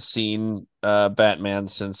no one's seen Batman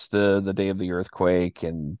since the day of the earthquake,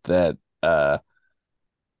 and that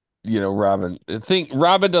Robin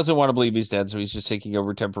doesn't want to believe he's dead, so he's just taking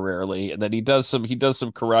over temporarily. And then he does some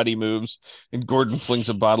karate moves, and Gordon flings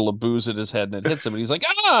a bottle of booze at his head and it hits him, and he's like,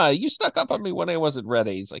 you snuck up on me when I wasn't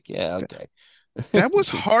ready. He's like, yeah, okay. That was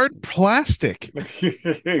hard plastic.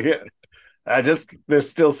 There's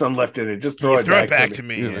still some left in it. Just throw it back to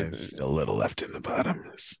me. There's still a little left in the bottom.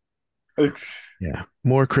 Yeah,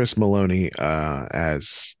 more Chris Maloney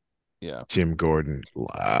as Jim Gordon,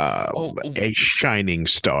 a shining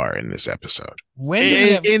star in this episode.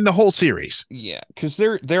 In the whole series, because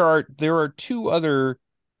there are two other.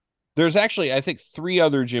 There's actually, I think, 3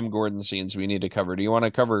 other Jim Gordon scenes we need to cover. Do you want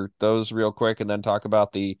to cover those real quick and then talk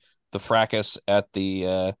about the fracas at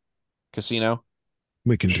the casino?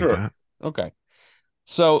 We can do that. Okay.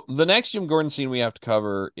 So the next Jim Gordon scene we have to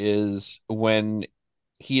cover is when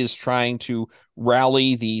he is trying to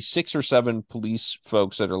rally the 6 or 7 police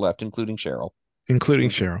folks that are left, including Cheryl.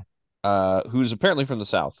 Who's apparently from the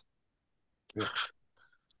South.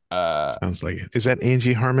 Sounds like it. Is that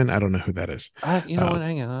Angie Harmon? I don't know who that is. You know what?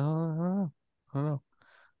 Hang on. I don't know.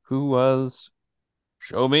 Who was?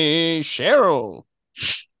 Show me Cheryl.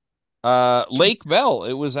 Lake Bell.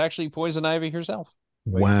 It was actually Poison Ivy herself.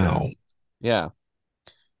 Wow. Yeah.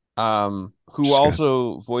 Who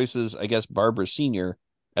also voices, I guess, Barbara Senior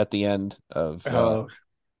at the end of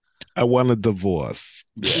I want a divorce.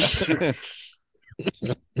 Yeah.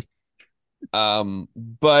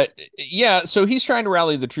 But yeah, so he's trying to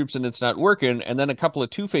rally the troops and it's not working, and then a couple of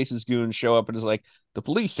Two-Face's goons show up and is like, the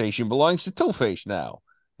police station belongs to Two-Face now.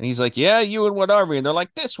 And he's like, yeah, you and what army? And they're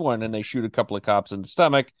like, this one, and they shoot a couple of cops in the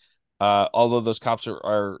stomach. Although those cops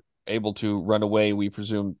are able to run away, we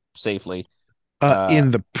presume, safely.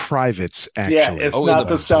 In the privates, actually. Yeah, it's not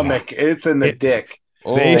the stomach. It's in the dick.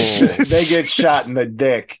 They get shot in the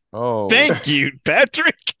dick. Oh, thank you,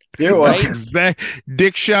 Patrick. You're welcome.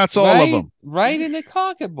 Dick shots, all of them. Right in the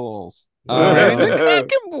cock and balls. Right in the cock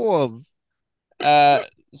and balls.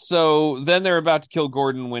 So then they're about to kill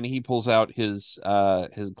Gordon when he pulls out his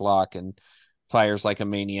Glock and fires like a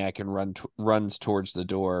maniac and runs towards the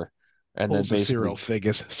door. And then basically Cyril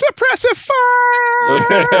Figgis, suppressive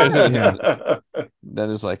fire. Then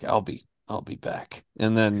is like, I'll be back,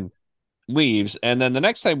 and then leaves. And then the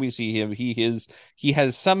next time we see him, he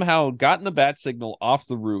has somehow gotten the bat signal off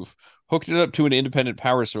the roof, hooked it up to an independent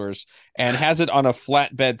power source, and has it on a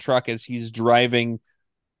flatbed truck as he's driving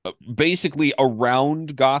basically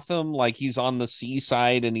around Gotham, like he's on the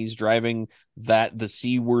seaside and he's driving the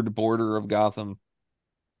seaward border of Gotham.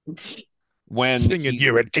 When singing,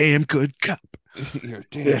 you're a damn good cop. You're a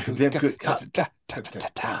damn good cop.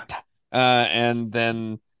 And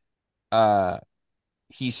then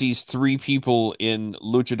he sees 3 people in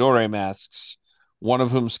luchador masks, one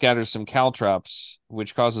of whom scatters some caltrops,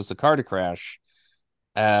 which causes the car to crash.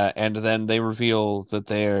 And then they reveal that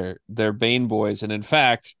they're Bane boys, and in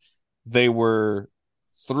fact, they were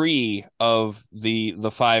 3 of the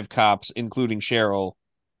 5 cops, including Cheryl,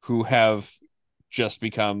 who have just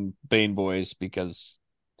become Bane boys because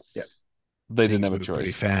they didn't have a choice.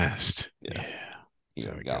 Pretty fast. Yeah. So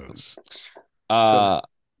it goes. So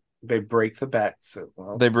they break the bat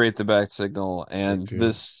signal. And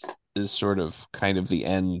this is sort of kind of the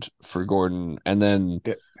end for Gordon. And then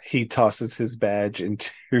he tosses his badge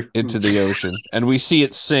into the ocean, and we see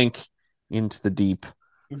it sink into the deep.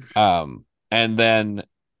 And then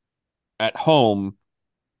at home,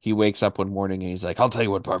 he wakes up one morning and he's like, I'll tell you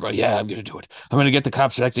what, Barbara. Yeah, I'm going to do it. I'm going to get the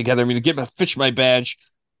cops back together. I'm going to fish my badge.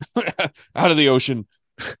 Out of the ocean.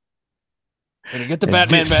 Gonna get the And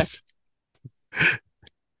Batman back.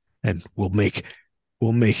 And we'll make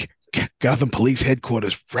Gotham Police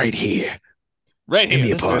headquarters right here. Right in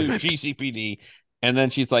here. the This is the new apartment. GCPD. And then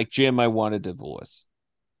she's like, Jim, I want a divorce.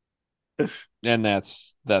 And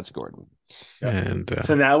that's Gordon. And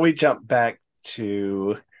So now we jump back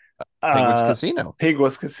to Penguin's Casino.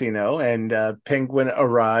 Penguin's Casino, and Penguin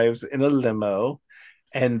arrives in a limo,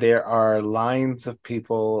 and there are lines of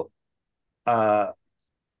people out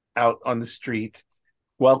on the street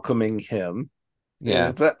welcoming him. Yeah.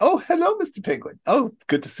 It's like, oh, hello, Mr. Penguin. Oh,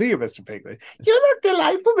 good to see you, Mr. Penguin. You look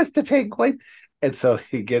delightful, Mr. Penguin. And so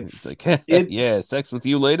he gets It's like, it. yeah, sex with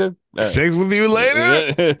you later. sex with you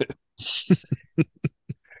later.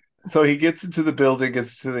 So he gets into the building,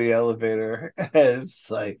 gets to the elevator, and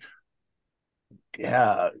it's like,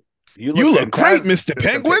 yeah, you look great, fantastic, Mr.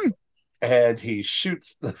 Penguin. And he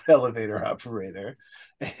shoots the elevator operator,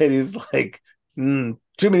 and he's like,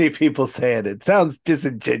 too many people saying it sounds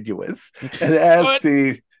disingenuous. And as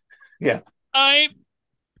I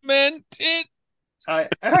meant it. I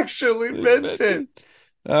actually meant it.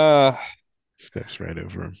 Steps right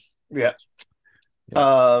over him. Yeah.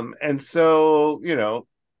 And so,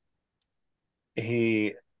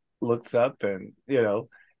 he looks up and,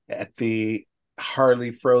 at the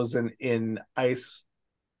Harley frozen in ice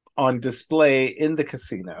on display in the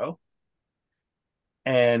casino.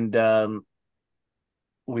 And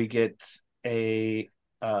we get a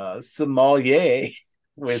sommelier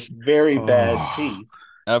with very bad teeth.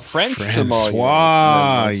 A French Francois,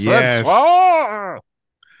 sommelier. yes. Francois!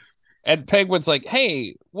 And Penguin's like,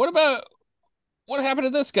 hey, what happened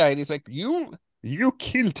to this guy? And he's like, you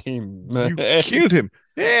killed him. You killed him.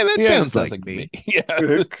 Yeah, that sounds like me.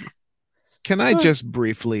 Yeah. Can I just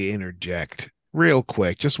briefly interject real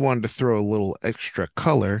quick? Just wanted to throw a little extra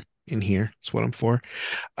color in here. That's what I'm for.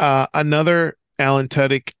 Another Alan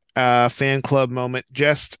Tudyk fan club moment.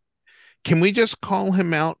 Can we just call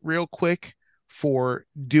him out real quick for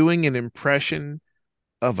doing an impression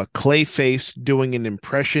of a Clayface, doing an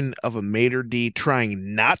impression of a Mater D,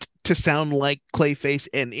 trying not to sound like Clayface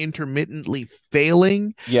and intermittently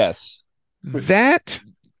failing? Yes. That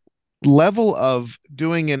level of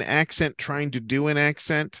doing an accent, trying to do an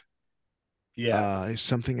accent, is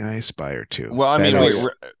something I aspire to. Well, I mean,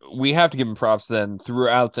 we have to give him props then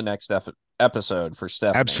throughout the next episode for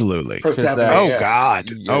Stephanie. Absolutely. For Stephanie, God.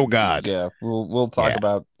 Yeah, we'll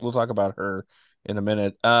talk about her in a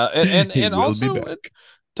minute. And also it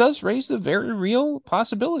does raise the very real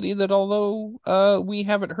possibility that although we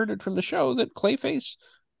haven't heard it from the show, that Clayface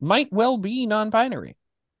might well be non-binary.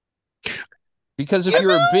 Because if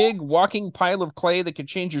you're a big walking pile of clay that can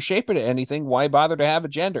change your shape into anything, why bother to have a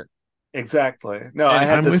gender? Exactly. No, I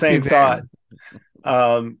had the same thought.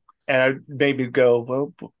 And I made me go,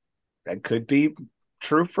 well, that could be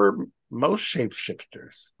true for most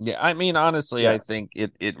shapeshifters. Yeah, I mean, honestly, I think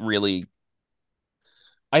it really.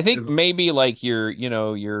 I think maybe like your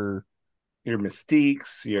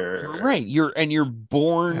mystiques, you're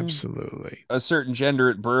born absolutely a certain gender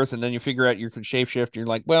at birth, and then you figure out you're shapeshifter. You're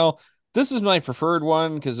like, well, this is my preferred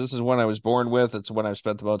one because this is one I was born with. It's what I've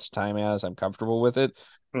spent the most time as. I'm comfortable with it,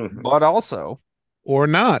 but also, or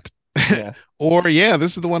not. Yeah. Or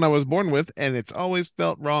this is the one I was born with, and it's always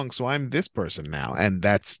felt wrong, so I'm this person now, and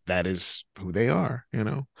that is who they are,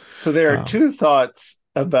 So there are two thoughts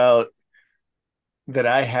that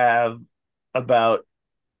I have about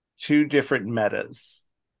two different metas,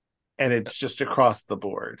 and it's just across the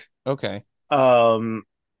board. Okay. One,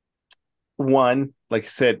 like you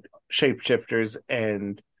said, shapeshifters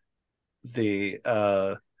and the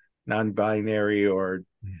non-binary or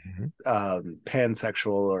pansexual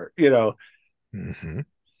or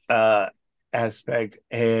aspect,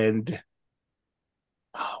 and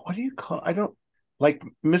what do you call? I don't like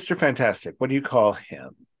Mr. Fantastic. What do you call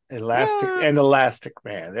him? Elastic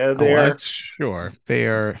Man. They're sure they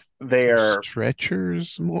are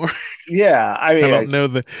stretchers more. Yeah, I mean, I don't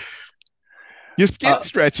know your skin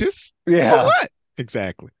stretches. Yeah, for what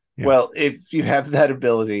exactly? Yeah. Well, if you have that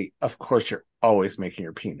ability, of course, you're always making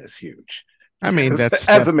your penis huge. I mean, that's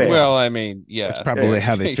a man. Well, I mean, yeah, that's probably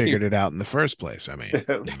how they figured it out in the first place. I mean,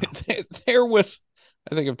 there was,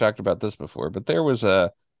 I think I've talked about this before, but there was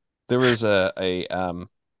a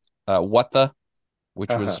What the,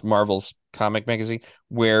 which was Marvel's comic magazine,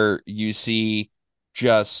 where you see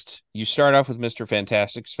you start off with Mr.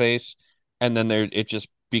 Fantastic's face, and then it just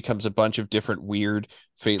becomes a bunch of different weird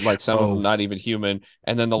fate, like some of them not even human,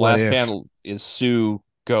 and then the last panel is Sue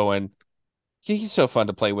going, he's so fun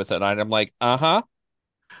to play with at night. I'm like,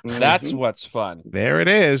 That's what's fun. There it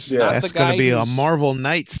is. Yeah. Not That's the going guy to be a who's- Marvel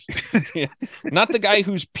Knights. Yeah. Not the guy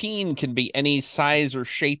whose peen can be any size or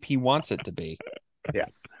shape he wants it to be.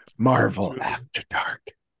 Marvel After Dark.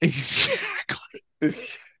 Exactly.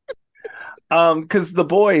 Because the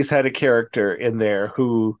boys had a character in there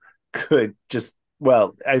who could just,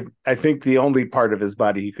 well, I think the only part of his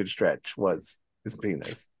body he could stretch was his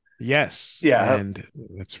penis. Yes. Yeah. And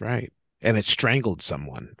that's right. And it strangled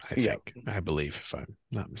someone, Yeah. I believe, if I'm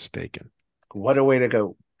not mistaken. What a way to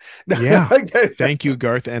go. Yeah. Thank you,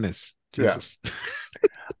 Garth Ennis. Yeah. Jesus.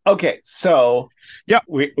 Okay, so Yeah.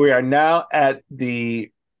 we are now at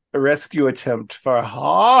the rescue attempt for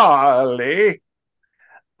Harley.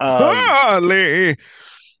 Harley.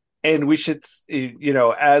 And we should,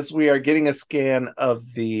 as we are getting a scan of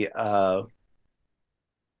the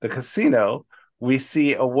casino, we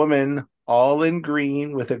see a woman all in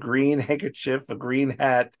green with a green handkerchief, a green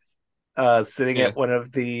hat, sitting Yeah. at one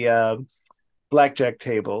of the blackjack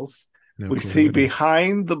tables. No We clue see who it is.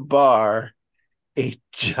 behind the bar a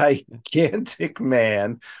gigantic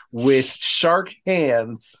man with shark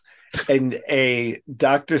hands and a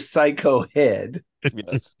Dr. Psycho head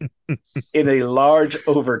Yes. in a large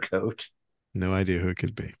overcoat, No idea who it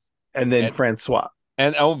could be. and then And- Francois.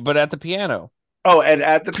 But at the piano. Oh, and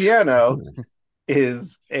at the piano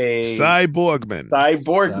is a Cy Borgman. Cy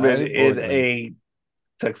Borgman Cy in Borgman. a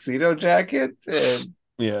tuxedo jacket and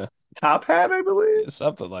Yeah. top hat, I believe.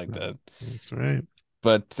 Something like that. That's right.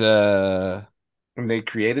 But And they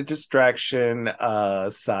create a distraction.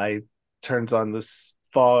 Cy turns on this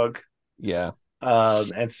fog yeah.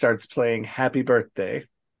 and starts playing Happy Birthday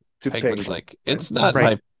to Penguin's Penguin. like, it's not Right.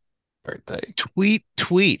 my birthday.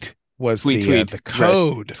 Tweet was Tweet, the tweet. the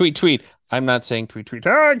code. Tweet. I'm not saying tweet.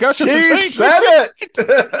 Ah, gotcha. She said it.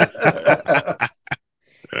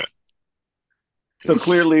 So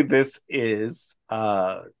clearly, this is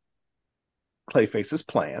Clayface's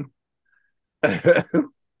plan.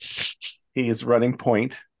 He is running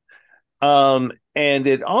point, and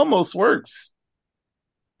it almost works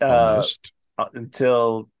Almost.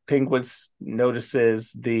 until Penguin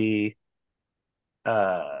notices the.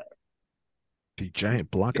 The giant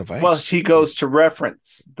block of ice. Well, he goes to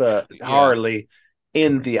reference the Yeah. Harley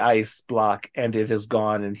in the ice block, and it is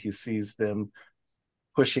gone, and he sees them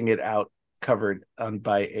pushing it out, covered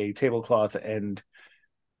by a tablecloth and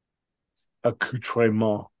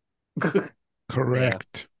accoutrement.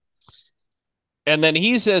 Correct. And then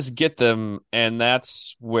he says, "Get them," and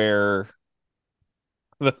that's where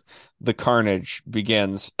the carnage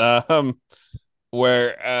begins.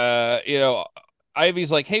 Where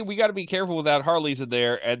Ivy's like, "Hey, we got to be careful without Harley's in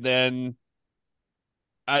there," and then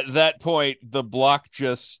at that point, the block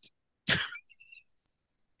just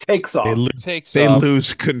Takes off. takes They off.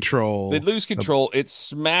 lose control. They lose control. It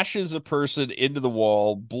smashes a person into the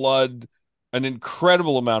wall. Blood, an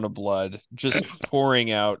incredible amount of blood just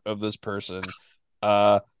pouring out of this person.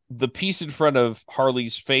 The piece in front of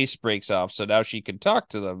Harley's face breaks off, so now she can talk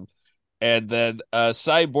to them. And then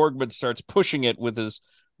Cy Borgman starts pushing it with his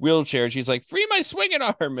wheelchair. And she's like, "Free my swinging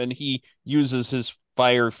arm!" And he uses his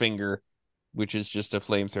fire finger, which is just a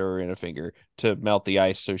flamethrower in a finger, to melt the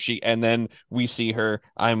ice. And then we see her.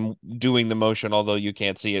 I'm doing the motion, although you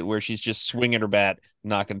can't see it, where she's just swinging her bat,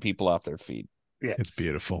 knocking people off their feet. Yes. It's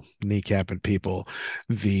beautiful. Kneecapping people.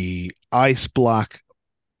 The ice block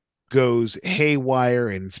goes haywire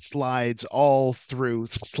and slides all through,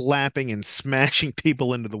 slapping and smashing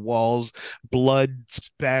people into the walls. Blood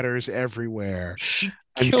spatters everywhere. She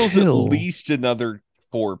kills at Until- least another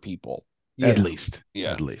 4 people. At Yeah. least.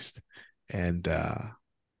 Yeah. At least. And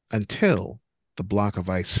until the block of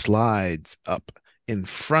ice slides up in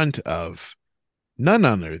front of none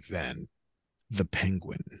other than the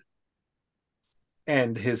Penguin.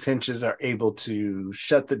 And his henches are able to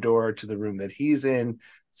shut the door to the room that he's in,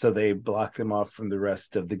 so they block them off from the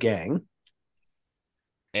rest of the gang.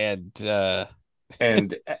 And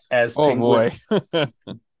And as oh Penguin boy.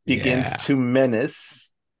 begins Yeah. to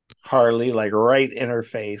menace Harley, like right in her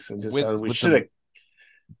face, and just we With should have.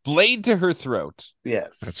 Blade to her throat.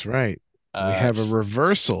 Yes, That's right. We Uh, have a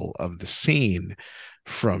reversal of the scene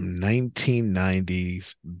from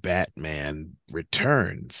 1990's Batman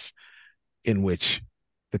Returns, in which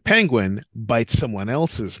the Penguin bites someone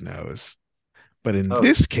else's nose. But in Oh.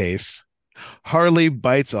 this case, Harley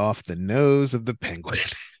bites off the nose of the Penguin.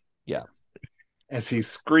 as he's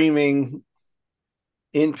screaming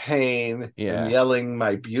in pain Yeah. and yelling,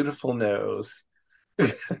 "My beautiful nose!"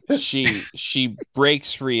 she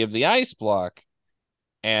breaks free of the ice block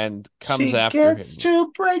and comes she after gets him.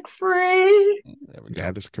 to break free. There we go.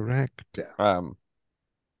 That is correct.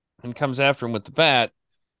 And comes after him with the bat,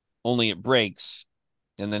 only it breaks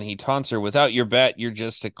And then he taunts her, without your bat, you're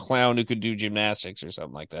just a clown who could do gymnastics or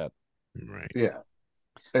something like that. Right. Yeah.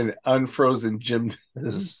 An unfrozen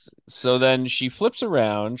gymnast. So then she flips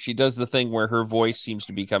around. She does the thing where her voice seems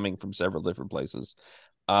to be coming from several different places.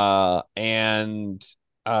 And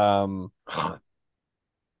um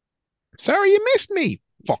Sorry you missed me,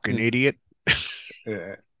 fucking idiot.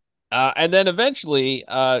 Yeah. and then eventually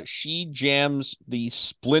she jams the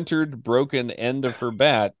splintered, broken end of her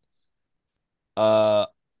bat uh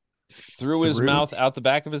through his mouth, out the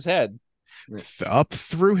back of his head, Up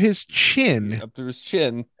through his chin. up through his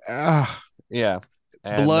chin. Ah, Yeah.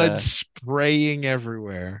 And blood spraying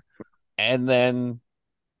everywhere. and then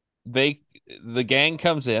the gang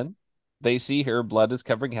comes in. They see her blood is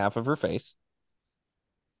covering half of her face.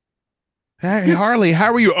 Hey, Harley,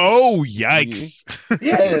 how are you? Oh, yikes.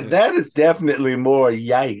 Yeah, that is definitely more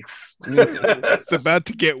yikes. It's about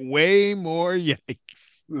to get way more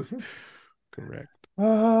yikes. Correct.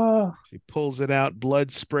 She pulls it out.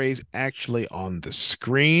 Blood sprays actually on the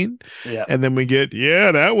screen. Yeah. And then we get,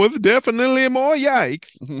 yeah, that was definitely more yikes.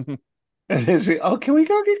 And then she, oh, can we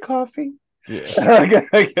go get coffee?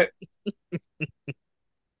 Yeah.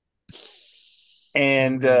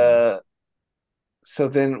 And so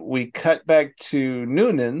then we cut back to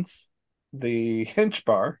Noonan's, the hench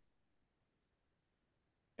bar.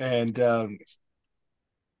 And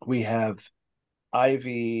we have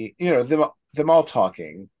Ivy, them all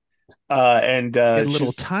talking. And Get a little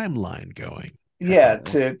she's timeline going. yeah,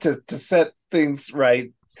 to set things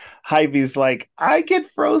right. Ivy's like, I get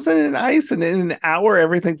frozen in ice, and in an hour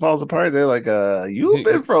everything falls apart. They're like, you've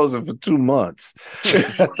been frozen for 2 months.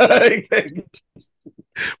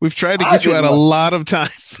 We've tried to get you out a lot of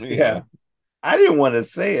times. Yeah. I didn't want to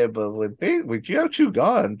say it, but with you have two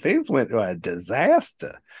gone, things went to a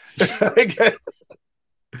disaster. I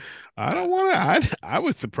don't want to. I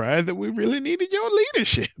was surprised that we really needed your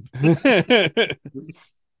leadership.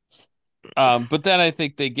 But then I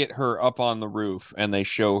think they get her up on the roof and they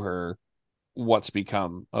show her what's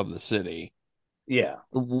become of the city. Yeah.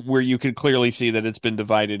 Where you can clearly see that it's been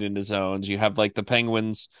divided into zones. You have like the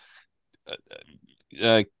Penguins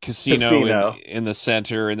casino in the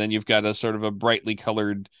center, and then you've got a sort of a brightly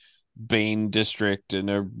colored Bane district and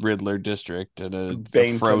a Riddler district and a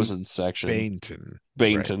frozen section. Bainton.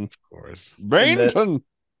 Right, of course. Bainton.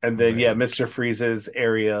 And then Mr. Freeze's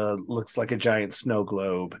area looks like a giant snow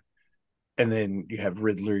globe. And then you have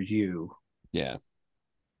Riddler U. Yeah.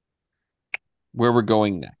 Where we're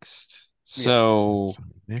going next. So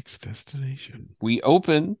next destination. We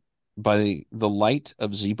open by the light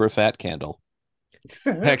of Zebra Fat Candle.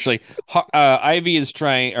 Actually, Ivy is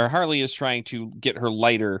trying, or Harley is trying to get her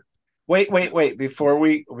lighter. Wait. Before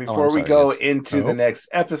we go into the next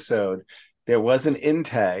episode, there was an in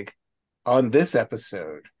tag on this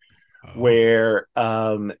episode where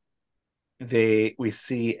we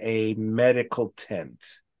see a medical tent,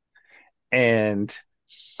 and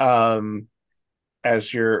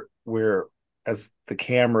as the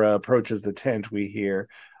camera approaches the tent, we hear,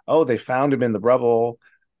 oh, they found him in the rubble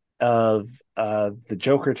of the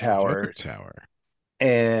Joker Tower.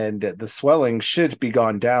 And the swelling should be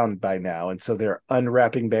gone down by now. And so they're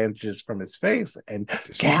unwrapping bandages from his face, and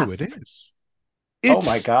gasp. Who it is. Oh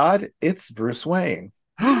my God, it's Bruce Wayne.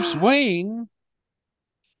 Bruce Wayne.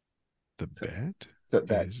 The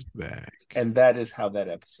bat is back. And that is how that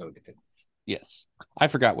episode ends. Yes. I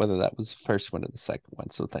forgot whether that was the first one or the second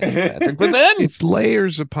one, so thank you, Patrick. But then it's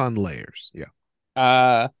layers upon layers.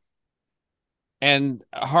 Yeah. And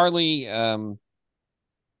Harley,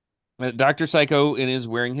 Dr. Psycho, is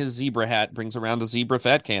wearing his zebra hat, brings around a Zebra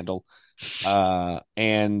Fat Candle.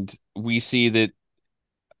 And we see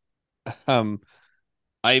that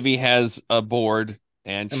Ivy has a board,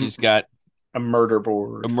 and she's got a murder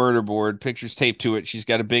board, pictures taped to it. She's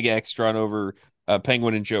got a big X drawn over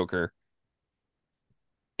Penguin and Joker.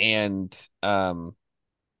 And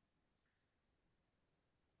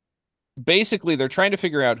basically they're trying to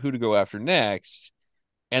figure out who to go after next.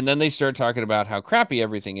 And then they start talking about how crappy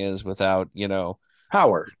everything is without,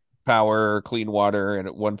 power, clean water. And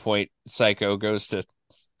at one point, Psycho goes to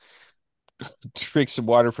drink some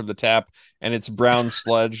water from the tap, and it's brown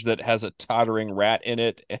sludge that has a tottering rat in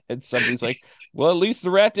it. And somebody's like, well, at least the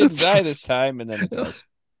rat didn't die this time. And then it does.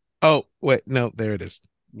 Oh, wait. No, there it is.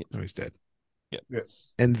 Yeah. No, he's dead. Yeah.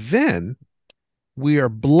 And then we are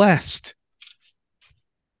blessed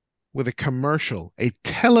with a commercial, a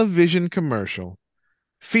television commercial,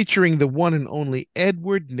 featuring the one and only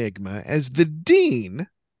Edward Nygma as the dean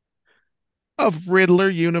of Riddler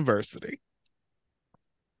University.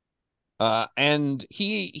 And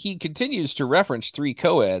he continues to reference 3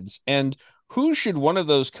 co-eds. And who should one of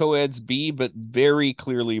those co-eds be, but very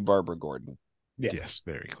clearly Barbara Gordon. Yes,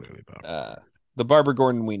 very clearly, Bob. The Barbara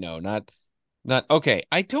Gordon we know, not okay.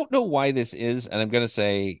 I don't know why this is, and I'm gonna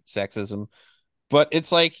say sexism, but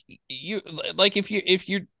it's like if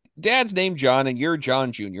your dad's named John and you're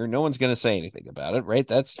John Jr., no one's gonna say anything about it, right?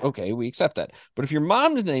 That's okay, we accept that. But if your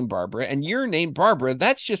mom's named Barbara and you're named Barbara,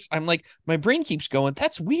 that's just I'm like my brain keeps going.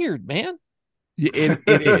 That's weird, man. It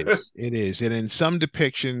is. And in some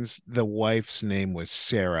depictions, the wife's name was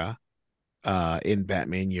Sarah. In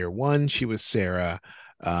Batman Year One, she was Sarah.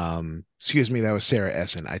 Excuse me, that was Sarah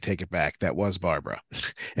Essen. I take it back. That was Barbara.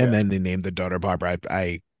 And then they named the daughter Barbara.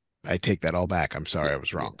 I take that all back. I'm sorry, I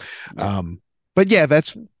was wrong. Yeah. But yeah,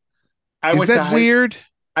 is that weird?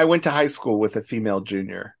 I went to high school with a female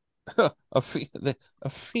junior. a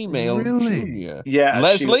female Really? junior. Yeah,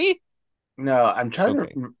 Leslie. No, I'm trying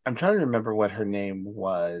to remember what her name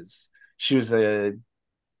was. She was a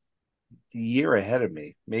year ahead of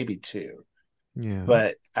me, maybe 2. Yeah.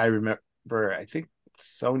 But I remember, I think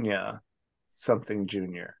Sonia something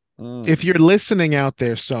junior. If you're listening out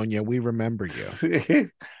there, Sonia, we remember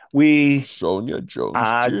you. Sonia Jones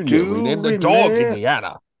I Jr. do We named the dog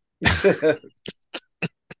Indiana.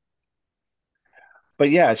 But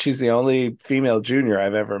yeah, she's the only female junior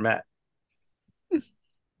I've ever met.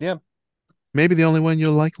 Yeah. Maybe the only one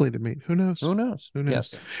you're likely to meet. Who knows? Who knows?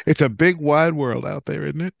 Yes. It's a big wide world out there,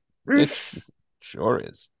 isn't it? It sure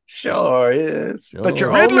is. Sure is. Sure. But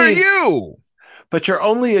you're Riddler, only But you're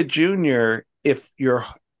only a junior if your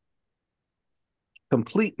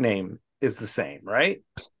complete name is the same, right?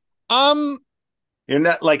 You're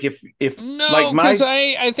not like if no, like because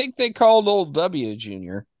I think they called old W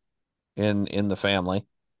Junior in the family.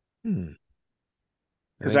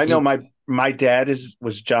 Because I know my dad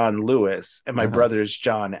was John Lewis and my brother is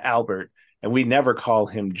John Albert, and we never call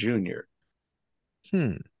him Junior.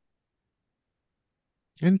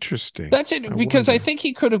 Interesting. That's it, because I think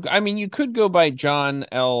he could have. I mean, you could go by John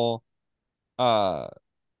L.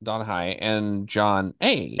 Donahue and John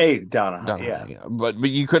A. Donahue, yeah. But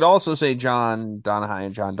you could also say John Donahue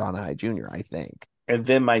and John Donahue Jr., I think. And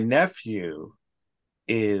then my nephew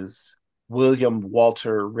is William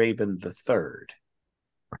Walter Rabin III.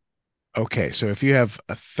 Okay, so if you have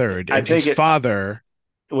a third, I and think his father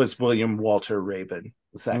was William Walter Rabin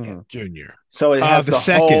II. Junior. So it has the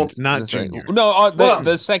second, not junior. No,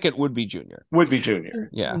 the second would be junior. Would be junior.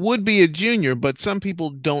 Yeah. Would be a junior, but some people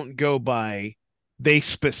don't go by, they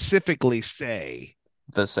specifically say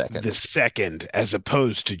the second as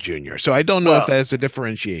opposed to junior. So I don't know if there's a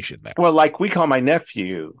differentiation there. Well, like we call my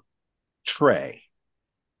nephew Trey.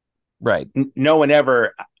 Right. No one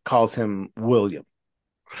ever calls him William.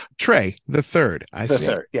 Trey, the third. The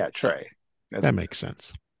third. Yeah, Trey. That makes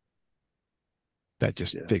sense. That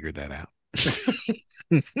just figured that out.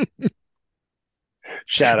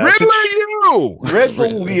 Shout out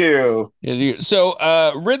Riddler, you.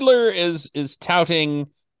 So Riddler is touting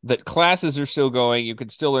that classes are still going, you can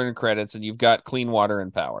still earn credits, and you've got clean water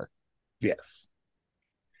and power. Yes.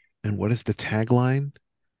 And what is the tagline?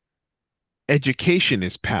 Education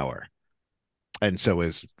is power. And so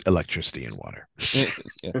is electricity and water.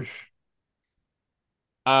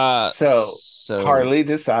 So Harley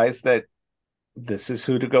decides that this is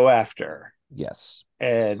who to go after. Yes.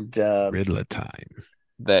 And Riddler time.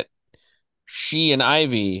 That she and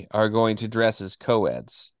Ivy are going to dress as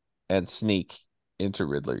co-eds and sneak into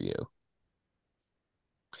Riddler U.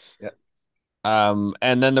 Yep.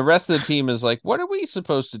 And then the rest of the team is like, what are we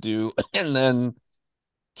supposed to do? And then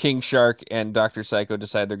King Shark and Dr. Psycho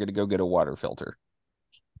decide they're going to go get a water filter.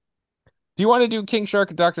 Do you want to do King Shark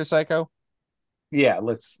and Dr. Psycho? Yeah,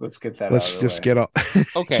 let's get that. Let's just get off.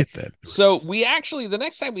 Okay. So we actually, the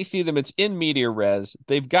next time we see them, it's in media res.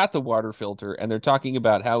 They've got the water filter, and they're talking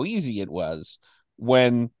about how easy it was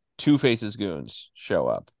when Two-Face's goons show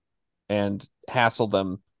up and hassle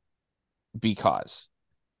them because.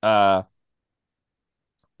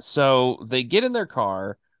 So they get in their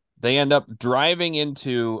car. They end up driving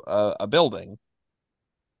into a building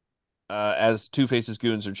as Two-Face's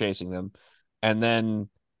goons are chasing them. And then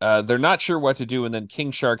they're not sure what to do. And then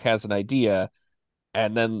King Shark has an idea.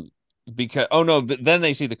 And then then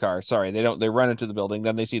they see the car. Sorry, they run into the building.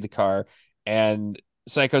 Then they see the car. And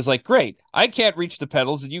Psycho's like, great, I can't reach the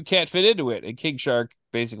pedals and you can't fit into it. And King Shark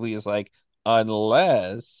basically is like,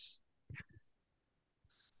 unless...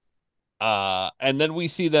 and then we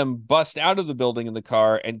see them bust out of the building in the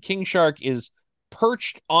car, and King Shark is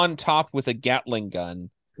perched on top with a Gatling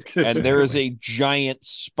gun, and there is a giant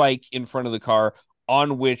spike in front of the car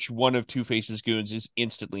on which one of Two-Face's goons is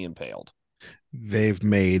instantly impaled. They've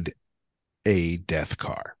made a death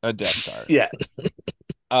car. A death car. Yes.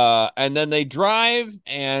 And then they drive,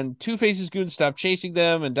 and Two-Face's goons stop chasing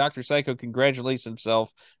them, and Dr. Psycho congratulates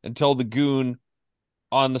himself until the goon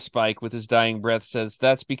on the spike with his dying breath says,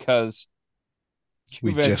 "That's because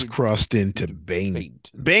We you've just entered crossed into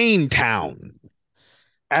Bane Town.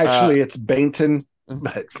 Actually, it's Bainton,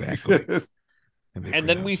 but Exactly. And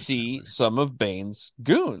then we see some of Bane's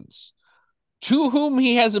goons, to whom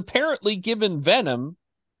he has apparently given venom,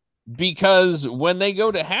 because when they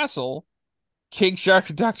go to hassle King Shark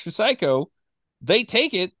and Dr. Psycho, they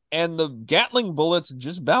take it, and the Gatling bullets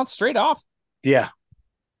just bounce straight off. Yeah.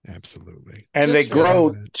 Absolutely. And Just they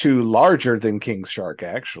grow to larger than King Shark,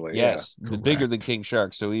 actually. Yes, Yeah. bigger than King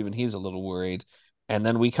Shark, so even he's a little worried. And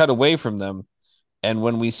then we cut away from them, and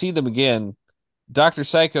when we see them again, Dr.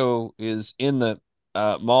 Psycho is in the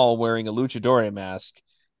mall wearing a luchador mask,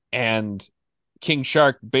 and King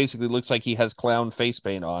Shark basically looks like he has clown face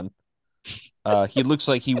paint on. He looks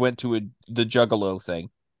like he went to the Juggalo thing.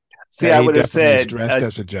 See, Yeah, I he would have definitely is said dressed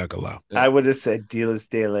as a juggalo. I would have said Dilas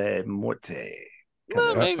de la Muerte.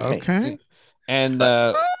 Well, maybe. Okay. And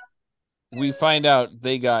we find out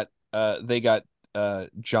they got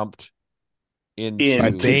jumped By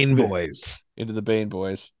Bane the- boys. into the Bane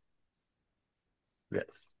boys.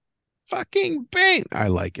 Yes. Fucking Bane. I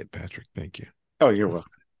like it, Patrick. Thank you. Oh, you're welcome.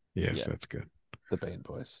 Yes, Yeah. that's good. The Bane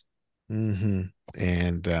boys. Mm-hmm.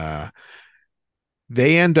 And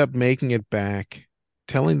they end up making it back,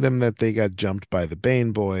 telling them that they got jumped by the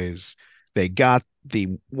Bane boys. They got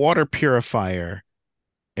the water purifier.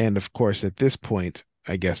 And of course, at this point,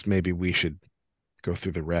 I guess maybe we should go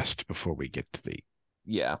through the rest before we get to the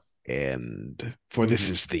Yeah. end. For this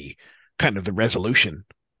is the kind of the resolution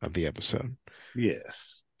of the episode.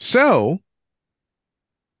 Yes. So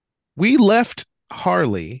we left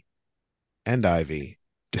Harley and Ivy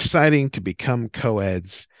deciding to become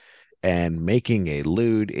co-eds and making a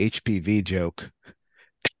lewd HPV joke,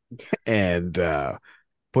 and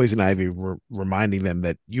Poison Ivy reminding them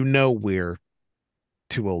that we're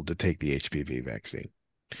too old to take the HPV vaccine.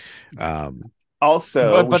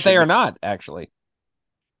 Also, But they are not, actually.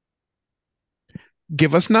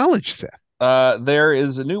 Give us knowledge, Seth. There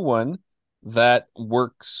is a new one that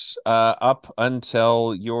works up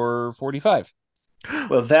until you're 45.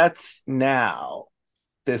 Well, that's now.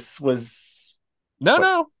 This was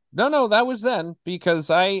No, that was then, because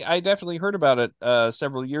I definitely heard about it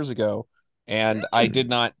several years ago, and I did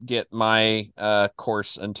not get my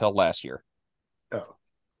course until last year. oh.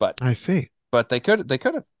 I see. But they could have.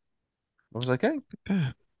 I was like, hey.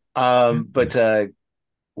 But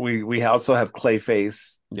we also have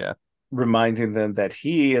Clayface Yeah. reminding them that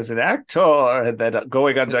he is an actor and that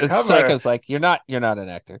going undercover. Psycho's like, you're not an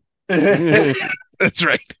actor. That's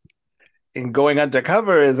right. And going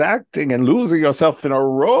undercover is acting and losing yourself in a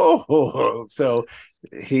role. So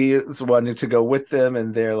he is wanting to go with them,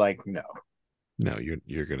 and they're like, no. No,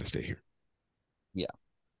 you're gonna stay here. Yeah.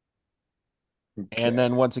 Okay. And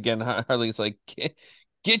then once again, Harley's like,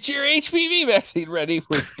 get your HPV vaccine ready.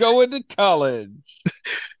 We're going to college.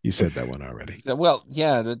 You said that one already. So, well,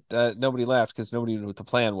 yeah, nobody laughed because nobody knew what the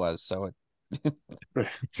plan was. So,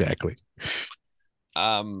 Exactly.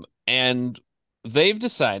 and they've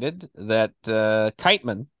decided that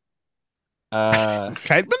Kiteman,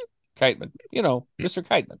 Kiteman? Mr.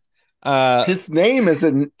 Kiteman. His name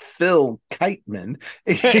isn't Phil Kiteman.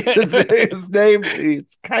 His name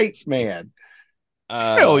is Kite Man.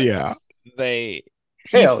 Hell yeah. He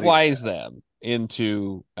Hell flies them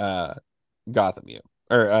into Gotham U,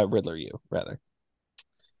 or Riddler U, rather.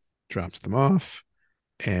 Drops them off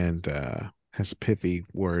and has a pithy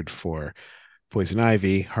word for Poison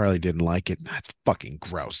Ivy. Harley didn't like it. That's fucking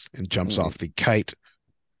gross. And jumps off the kite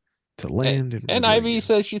to land. And Ivy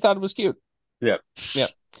says she thought it was cute. Yep.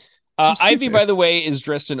 Ivy, by the way, is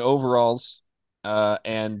dressed in overalls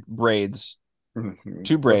and braids. Mhm.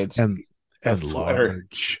 2 braids. And sweater.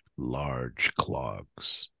 large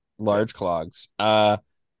clogs. Large Yes. clogs.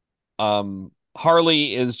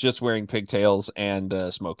 Harley is just wearing pigtails and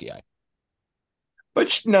smoky eye.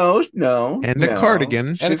 But no. And a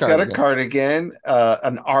cardigan. She's got a cardigan,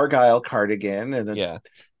 an Argyle cardigan, and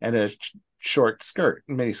a short skirt,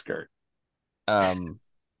 mini skirt. And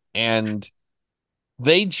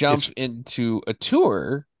they jump into a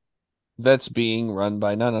tour that's being run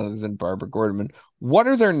by none other than Barbara Gordon. What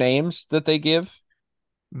are their names that they give?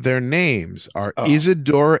 Their names are Oh.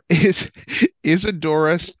 Isadora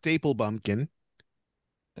Staplebumpkin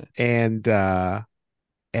and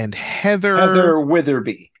Heather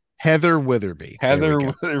Witherby. Heather Witherby. Heather There we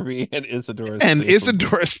go. Witherby and Isadora And Staplebumpkin.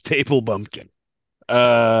 Isadora Staplebumpkin.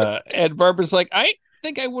 And Barbara's like, I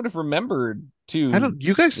think I would have remembered too. I don't.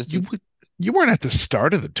 You guys, You weren't at the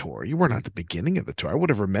start of the tour. You weren't at the beginning of the tour. I would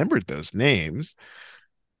have remembered those names.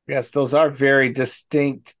 Yes, those are very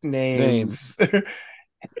distinct names. Names.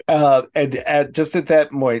 And just at that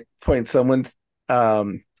point, someone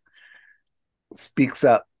um, speaks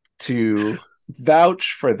up to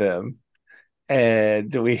vouch for them,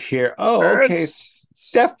 and we hear, "Oh, okay, It's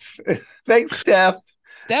Steph. Thanks, Steph."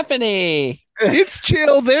 Stephanie. It's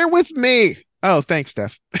chill. They're with me. Oh, thanks,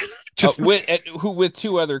 Steph. Just With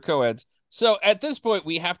two other co-eds. So at this point,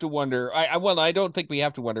 we have to wonder. I don't think we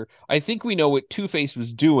have to wonder. I think we know what Two-Face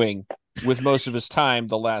was doing with most of his time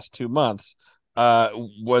the last 2 months.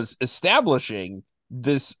 Was establishing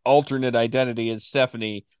this alternate identity as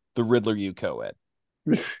Stephanie, the Riddler U co-ed.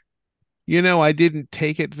 I didn't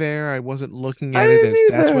take it there. I wasn't looking I at it didn't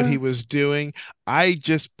as that's what either. he was doing.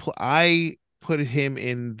 I put him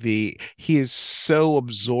in he is so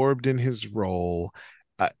absorbed in his role.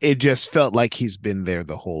 It just felt like he's been there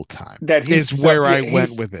the whole time. That Is where I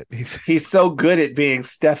went with it. He's so good at being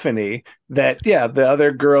Stephanie that the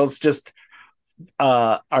other girls just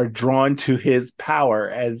are drawn to his power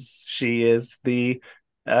as she is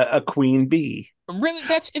a queen bee. Really,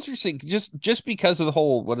 that's interesting. Just because of the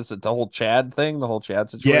whole, what is it? The whole Chad thing, the whole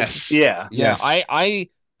Chad situation. Yes. Yeah. Yeah. Yes.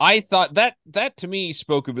 I thought that to me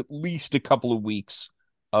spoke of at least a couple of weeks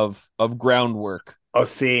of groundwork. Oh,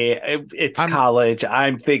 see, it's I'm- college.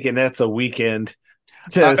 I'm thinking that's a weekend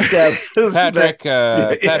to step. Patrick,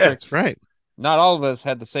 Patrick, That's right. not all of us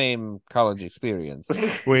had the same college experience.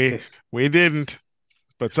 We didn't,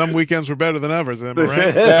 but some weekends were better than others. Am I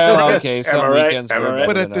right? Well, okay, Am some I right? weekends Am I were right? better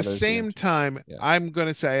But than at the others, same yeah. time, Yeah. I'm going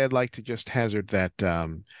to say I'd like to just hazard that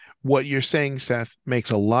what you're saying, Seth,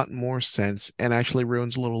 makes a lot more sense and actually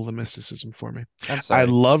ruins a little of the mysticism for me. I'm I sorry.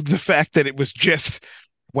 loved the fact that it was just,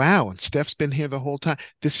 wow, and Steph's been here the whole time.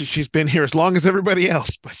 She's been here as long as everybody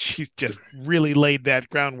else, but she's just really laid that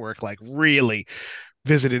groundwork, like really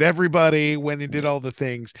visited everybody, went and did all the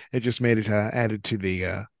things. It just made it added to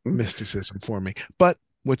the mysticism for me. But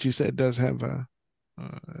what you said does have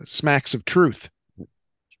smacks of truth.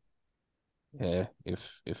 Yeah,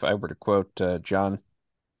 if I were to quote John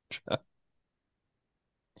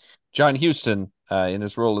Huston in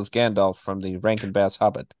his role as Gandalf from the Rankin Bass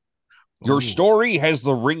Hobbit, your Ooh. story has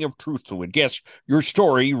the ring of truth to it. Yes, your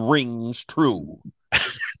story rings true.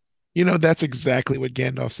 That's exactly what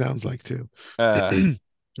Gandalf sounds like too.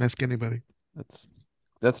 Ask anybody.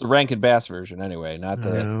 That's the Rankin Bass version, anyway, not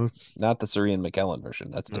No, the Sir Ian McKellen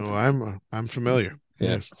version. That's no, different. I'm familiar. Yeah.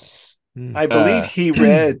 Yes. I believe he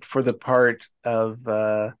read for the part of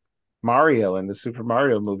Mario in the Super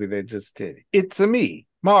Mario movie they just did. It's a me,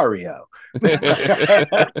 Mario.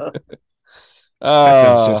 That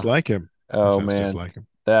sounds just like him. Oh That sounds just man, like him.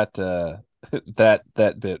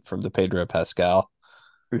 that bit from the Pedro Pascal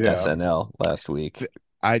Yeah. SNL last week.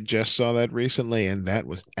 I just saw that recently, and that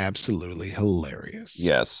was absolutely hilarious.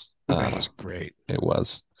 Yes, That was great. it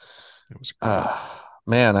was. It was great.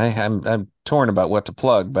 Man, I'm torn about what to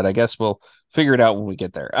plug, but I guess we'll figure it out when we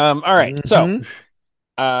get there. All right, so Mhm.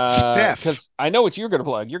 Steph. because I know what you're going to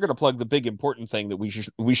plug. You're going to plug the big important thing that we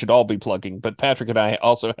should all be plugging, but Patrick and I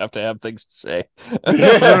also have to have things to say.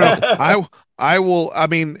 No. I will. I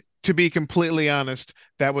mean, to be completely honest,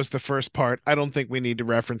 that was the first part. I don't think we need to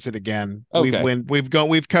reference it again. Okay.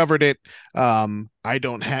 We've covered it. I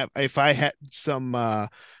don't have. If I had some.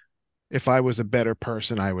 If I was a better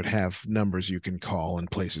person, I would have numbers you can call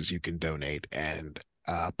and places you can donate.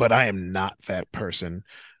 But I am not that person.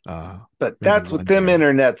 But that's what them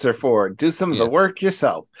internets are for. Do some of the work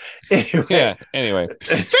yourself. Anyway. Yeah. Anyway,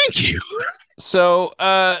 Thank you. so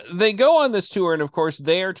they go on this tour, and of course,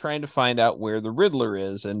 they are trying to find out where the Riddler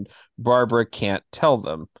is, and Barbara can't tell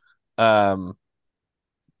them. I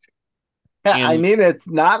mean,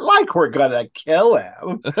 it's not like we're gonna kill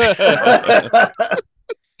him.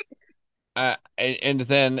 And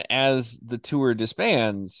then as the tour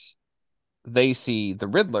disbands, they see the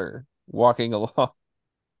Riddler walking along.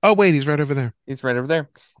 Oh wait, he's right over there. He's right over there.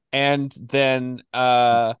 And then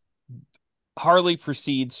Harley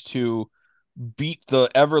proceeds to beat the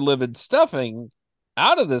ever-living stuffing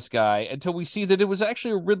out of this guy until we see that it was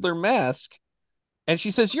actually a Riddler mask. And she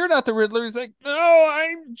says, "You're not the Riddler." He's like, "No,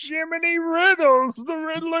 I'm Jiminy Riddles, the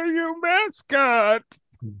Riddler, you mascot."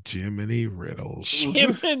 Jiminy Riddles.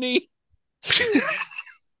 Jiminy.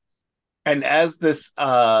 And as this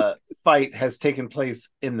fight has taken place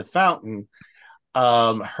in the fountain,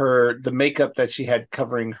 the makeup that she had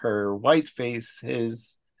covering her white face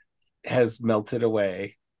has melted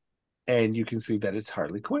away, and you can see that it's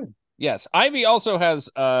Harley Quinn. Yes, Ivy also has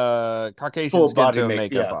Caucasian Full skin body tone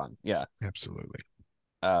makeup, makeup yeah. on. Yeah. Absolutely.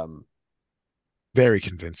 Um Very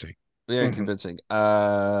convincing. Very Mhm. convincing.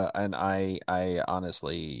 And I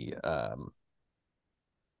honestly,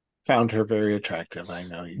 Found her very attractive. I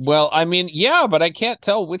know you. well, I mean, yeah, but I can't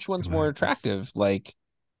tell which one's more Well, attractive, like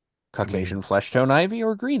I mean, Caucasian flesh tone ivy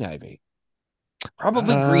or green ivy.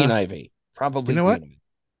 Probably green ivy. you Probably know what? green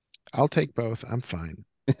I'll take both. I'm fine.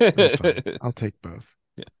 I'm fine. ivy. I'll take both.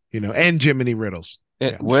 Yeah. And Jiminy Riddles.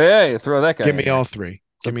 Yeah. Well, throw that guy Give in me there. all three.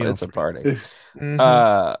 Give me all It's a three. party.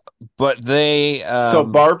 Mhm. But they So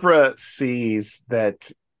Barbara sees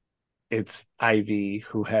that it's Ivy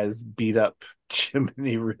who has beat up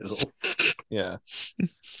Jiminy Riddles. yeah.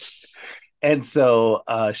 And so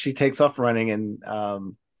she takes off running, and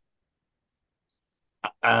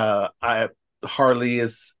Harley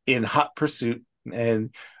is in hot pursuit,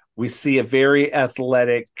 and we see a very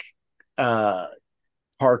athletic, uh,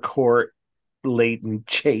 parkour laden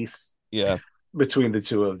chase Yeah. between the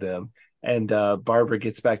two of them. And Barbara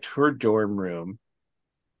gets back to her dorm room,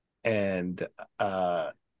 and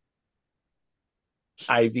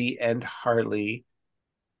Ivy and Harley.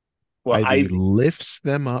 Well, Ivy Ivy, lifts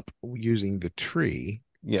them up using the tree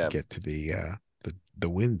to Yeah. get to the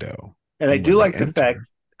window. and I And do when they like the fact. enter,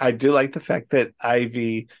 I do like the fact that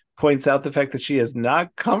Ivy points out the fact that she is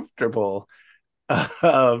not comfortable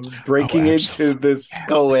breaking into absolutely. this Yes.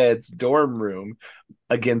 co-ed's dorm room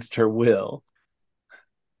against her will.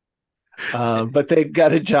 But they've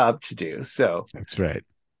got a job to do, so That's right.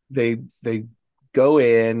 they go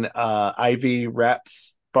in. Ivy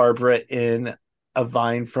wraps Barbara in a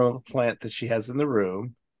vine from a plant that she has in the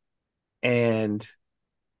room, and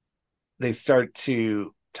they start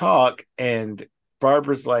to talk. And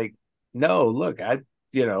Barbara's like, "No, look,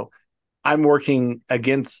 I'm working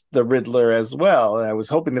against the Riddler as well, and I was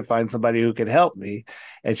hoping to find somebody who could help me."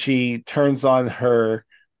 And she turns on her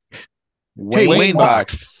Hey, Wayne Wayne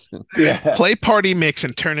box. Box. Yeah, Play party mix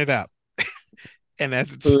and turn it up. And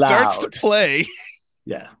as it starts to loud. play,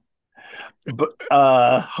 Yeah, but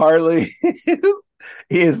Harley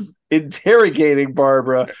is interrogating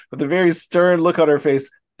Barbara with a very stern look on her face,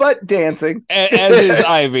 but dancing. As is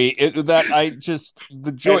Ivy.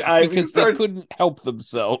 The joy And Ivy because they starts- couldn't help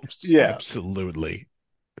themselves. Yeah, absolutely.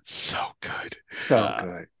 It's so good. so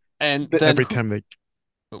good. And But then Every time they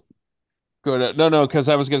no, because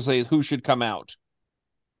I was gonna say who should come out.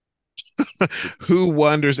 who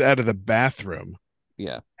wanders out of the bathroom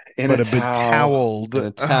Yeah. In but a a towel. betoweled In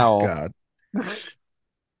a towel. Oh God.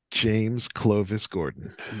 James Clovis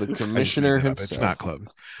Gordon. The I just commissioner made that up. himself. It's not Clovis.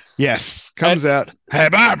 Yes, comes out. Hey,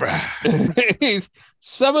 Barbara.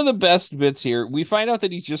 Some of the best bits here. We find out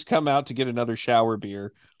that he's just come out to get another shower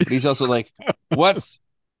beer, but he's also like, what's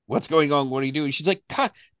going on? What are you doing? She's like,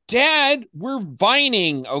 God, Dad, we're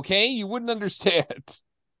vining, okay? You wouldn't understand.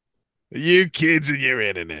 You kids and your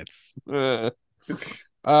internets.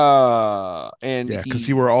 And Yeah, because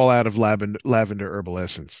you were all out of lavender herbal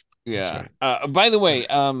essence. Yeah. Right. By the way,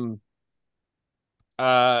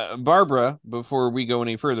 Barbara, before we go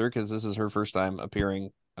any further, because this is her first time appearing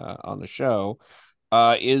on the show,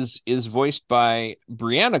 is voiced by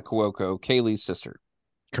Brianna Cuoco, Kaylee's sister.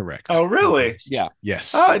 Correct. Oh, really? Yeah.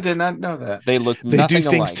 Yes. Oh, I did not know that. They look They nothing do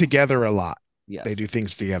things alike. together a lot. Yes. They do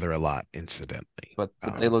things together a lot, incidentally. But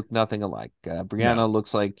they look nothing alike. Brianna No.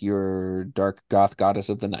 looks like your dark goth goddess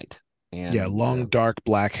of the night. And yeah, long dark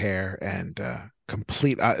black hair and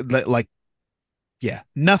complete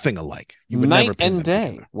nothing alike. You would night never pin and them day,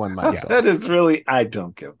 together. one might Yeah. say. That is really, I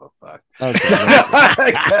don't give a fuck.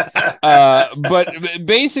 Okay. But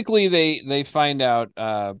basically they find out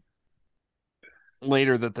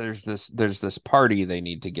later that there's this party they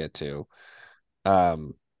need to get to.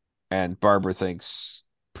 And Barbara thinks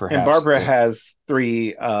perhaps And Barbara has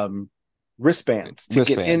 3 wristbands to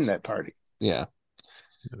get in Wristbands. that party. Yeah.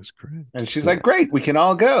 That is correct. And she's like, great, we can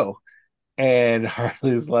all go. And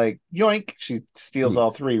Harley's like, yoink. She steals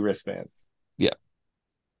all 3 wristbands. Yeah.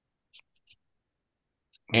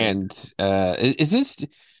 And is this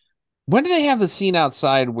when do they have the scene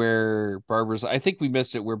outside where Barbara's I think we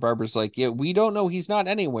missed it where Barbara's like, yeah, we don't know, he's not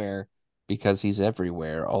anywhere because he's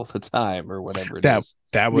everywhere all the time or whatever it is.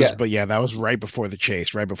 That was Yeah. But yeah, that was right before the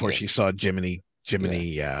chase, right before Yeah. she saw Jiminy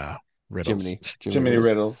Riddles. Jiminy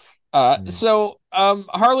Riddles. So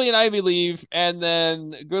Harley and Ivy leave, and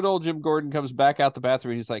then good old Jim Gordon comes back out the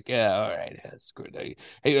bathroom. He's like, yeah, all right, that's good.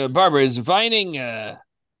 Hey, Barbara, is vining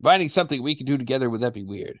something we can do together? Would that be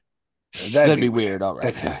weird? That'd be weird. All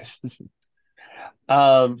right.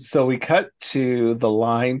 So we cut to the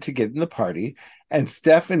line to get in the party, and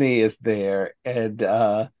Stephanie is there,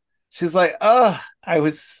 and she's like,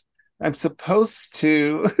 I'm supposed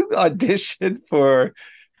to audition for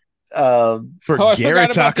For Oh, I forgot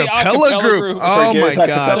Garrett's about the acapella acapella group. group. Oh my Garrett's God.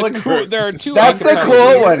 acapella The group. there are two. That's the acapella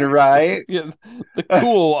cool groups. one, right? Yeah, the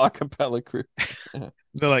cool acapella group.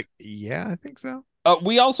 They're like, yeah, I think so.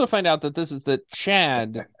 We also find out that this is that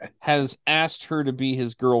Chad has asked her to be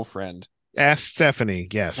his girlfriend. Ask Stephanie.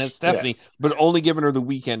 Yes. That's Stephanie, Yes. but only given her the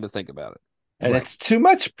weekend to think about it. And Right. it's too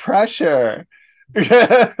much pressure. And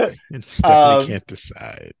Stephanie Um, can't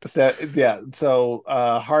decide. So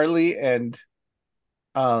Harley and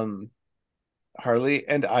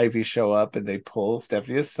Ivy show up and they pull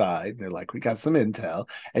Stephanie aside. And they're like, we got some intel.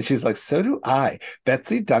 And she's like, so do I.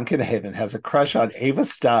 Betsy Duncanhaven has a crush on Ava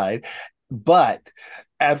Stein, but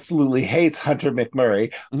absolutely hates Hunter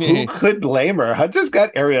McMurray. Who could blame her? Hunter's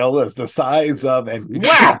got areolas the size of, and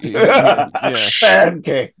whap! Yeah.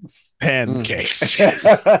 Pancakes. Pancakes.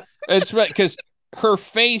 It's right because her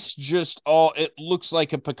face just it looks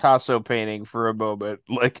like a Picasso painting for a moment.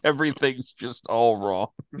 Like everything's just all wrong.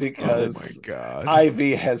 Because oh my God.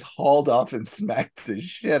 Ivy has hauled off and smacked the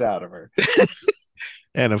shit out of her.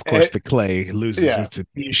 And of course, the clay loses its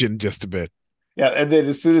adhesion just a bit. Yeah, and then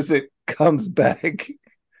as soon as it comes back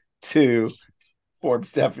to form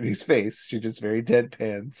Stephanie's face, she just very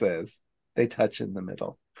deadpan says, they touch in the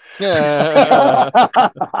middle.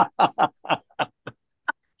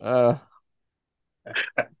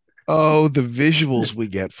 Oh, the visuals we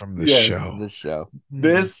get from this show. This show.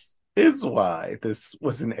 This is why this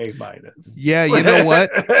was an A-. Yeah, you know what?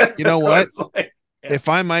 You know what? Like, If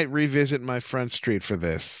I might revisit my Front Street for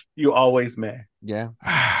this. You always may. Yeah.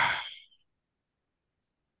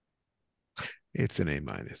 It's an A-.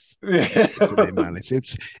 It's an A-.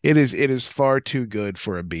 It is far too good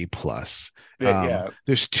for a B+.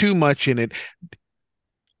 There's too much in it.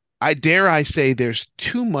 I say there's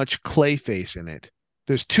too much Clayface in it.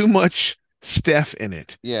 There's too much Steph in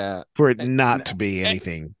it. Yeah. For it not to be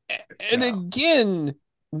anything. And again,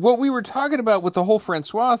 what we were talking about with the whole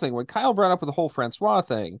Francois thing, when Kyle brought up with the whole Francois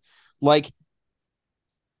thing, like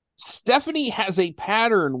Stephanie has a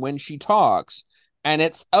pattern when she talks, and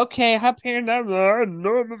it's okay. Clayface,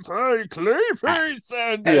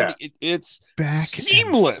 and it's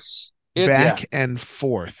seamless. Back and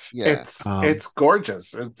forth. Yeah. It's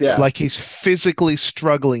gorgeous. Like he's physically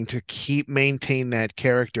struggling to maintain that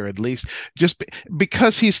character, at least just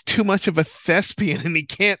because he's too much of a thespian and he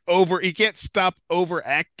can't stop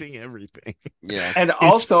overacting everything. Yeah. And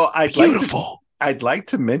also I'd like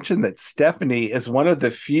to mention that Stephanie is one of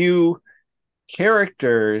the few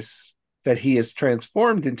characters that he is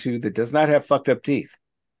transformed into that does not have fucked up teeth.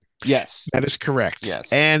 Yes, that is correct.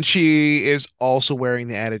 Yes, and she is also wearing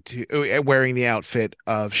the outfit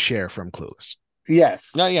of Cher from Clueless.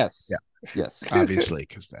 Yes. No. Yes. Yeah. Yes. Obviously,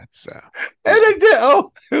 because that's. And I did.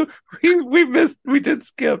 Oh, we did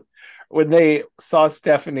skip when they saw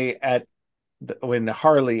Stephanie when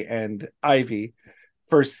Harley and Ivy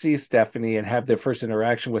first see Stephanie and have their first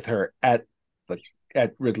interaction with her at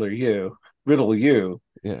Riddle U.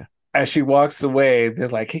 Yeah. As she walks away, they're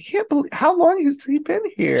like, I can't believe how long has he been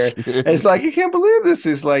here? And it's like, I can't believe this.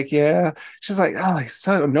 He's like, yeah. She's like, oh, he's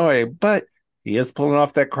so annoying, but he is pulling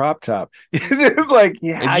off that crop top. It's like,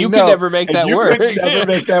 yeah, and you can never make that work. Never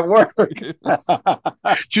make that work.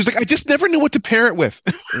 She was like, I just never knew what to pair it with.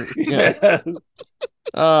 Yeah.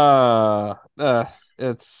 But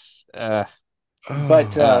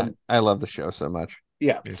I love the show so much.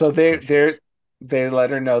 Yeah. So they let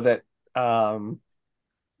her know that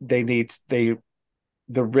the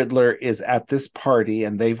Riddler is at this party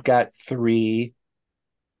and they've got 3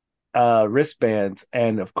 wristbands,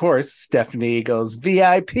 and of course Stephanie goes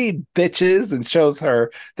VIP bitches and shows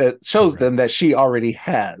them that she already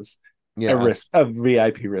has a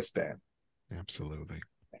VIP wristband. Absolutely.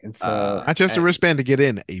 And so not just a wristband to get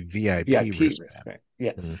in, a VIP wristband.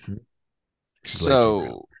 Yes. Mm-hmm.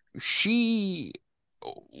 So she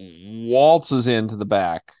waltzes into the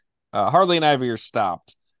back. Harley and Ivy are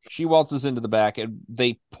stopped. She waltzes into the back and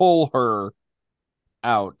they pull her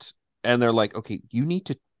out, and they're like, okay, you need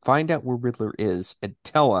to find out where Riddler is and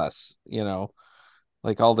tell us,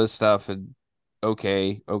 like all this stuff. And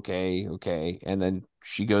okay. And then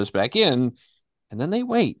she goes back in, and then they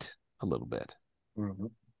wait a little bit. Mm-hmm.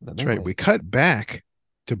 That's right. We cut back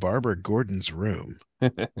to Barbara Gordon's room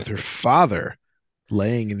with her father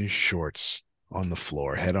laying in his shorts on the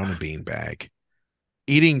floor, head on a beanbag,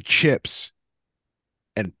 eating chips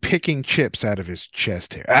and picking chips out of his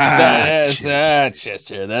chest hair. Chest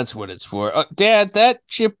hair. That's what it's for. Dad, that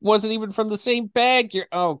chip wasn't even from the same bag.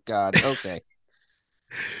 Oh, God. Okay.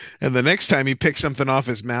 And the next time he picks something off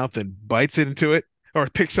his mouth and bites into it, or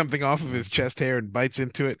picks something off of his chest hair and bites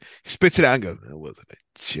into it, he spits it out and goes, that wasn't a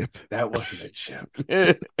chip. That wasn't a chip.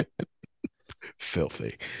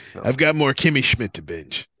 filthy. Oh. I've got more Kimmy Schmidt to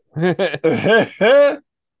binge. And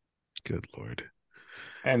Good Lord.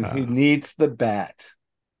 he needs the bat,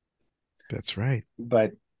 That's right.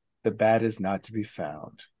 but the bat is not to be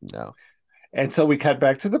found. No. And so we cut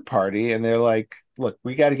back to the party, and they're like, "Look,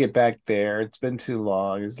 we got to get back there. It's been too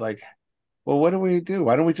long." He's like, "Well, what do we do?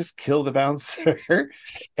 Why don't we just kill the bouncer?" And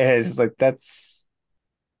it's like, "That's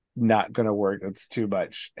not going to work. That's too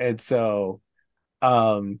much." And so,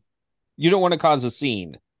 You don't want to cause a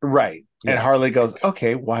scene. right. And Yeah. Harley goes,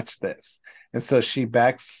 "Okay, watch this." And so she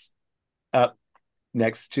backs up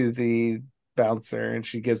next to the bouncer, and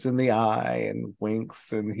she gives him the eye and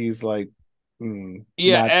winks, and he's like,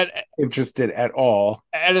 Yeah, not interested at all.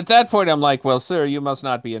 and at that point, I'm like, well, sir, you must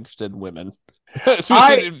not be interested in women.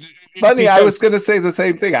 I was going to Because- say the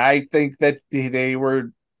same thing. I think that they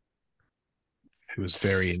were. He was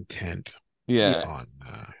very intent yeah. on.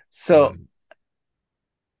 So on-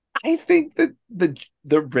 I think that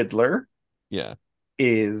the Riddler Yeah.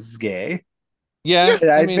 is gay. Yeah.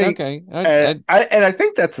 And I I mean, think- okay. And I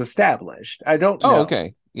think that's established. I don't know. Oh,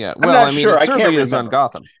 okay. Yeah. I'm Well, not I mean, sure. I it certainly can't is on remember.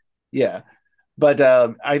 Gotham. Yeah. But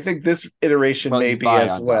I think this iteration Well, may he's be bi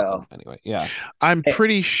as on well. Gotham, anyway. Yeah. I'm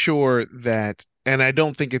pretty sure that, and I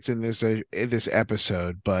don't think it's in this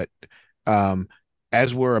episode, but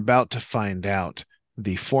as we're about to find out,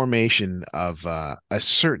 the formation of a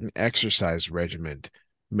certain exercise regimen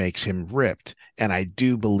makes him ripped, and I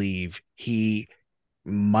do believe he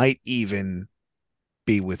might even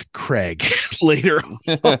be with Craig later on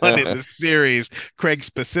in the series. Craig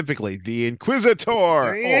specifically, the Inquisitor. Oh.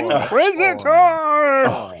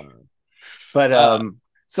 But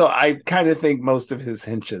so I kind of think most of his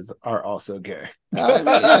hinges are also gay.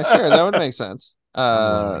 Yeah, sure. That would make sense.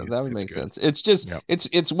 Oh, That would that's make good. sense. It's just, Yep.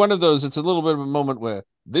 it's one of those, it's a little bit of a moment where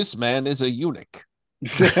this man is a eunuch.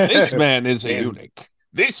 This man is a Is eunuch.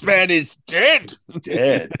 This man is dead.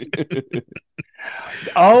 dead.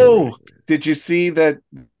 Oh, did you see that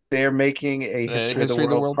they're making a History, History of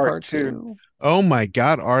the World Part 2? Oh my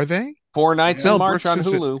God, are they? 4 Nights Mel in March Brooks on is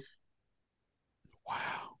it- Hulu. Wow.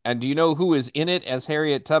 And do you know who is in it as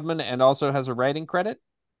Harriet Tubman and also has a writing credit?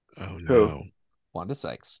 Oh Who? no. Wanda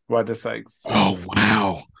Sykes. Wanda Sykes. Oh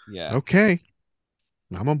wow. Yeah. Okay.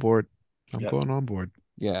 I'm on board. I'm Yep. going on board.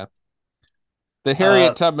 Yeah. The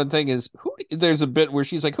Harriet Tubman thing is there's a bit where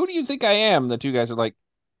she's like, "Who do you think I am?" The two guys are like,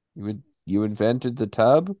 "You invented the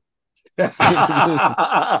tub?"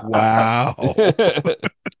 Wow.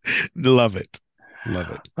 Love it.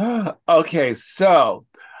 Love it. Okay, so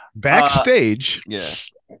Backstage Yeah.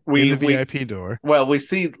 we in the VIP door. we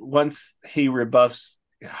see once he rebuffs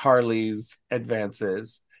Harley's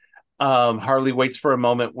advances, Harley waits for a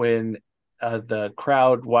moment when the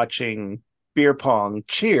crowd watching beer pong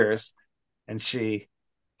cheers, and she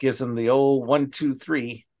gives him the old 1, 2,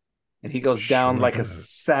 3, and he goes down Sure like a does.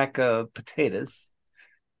 sack of potatoes,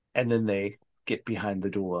 and then they get behind the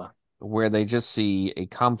door. Where they just see a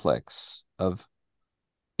complex of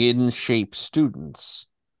in-shape students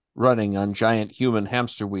running on giant human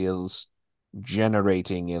hamster wheels,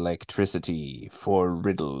 generating electricity for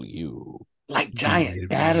Riddle You. Like giant The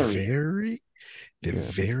batteries. The Yeah.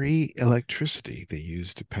 very electricity they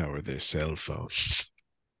use to power their cell phones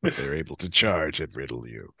that they're able to charge and riddle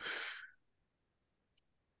you.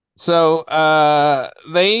 So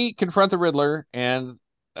they confront the Riddler, and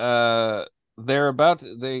they're about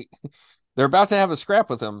to have a scrap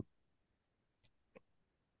with him.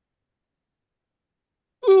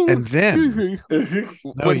 And then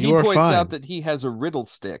when he you are points fine. out that he has a riddle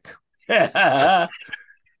stick.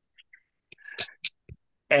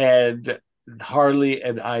 And Harley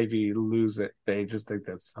and Ivy lose it. They just think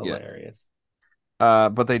that's Yeah. hilarious.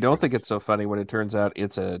 But they don't think it's so funny when it turns out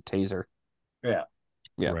it's a taser. Yeah.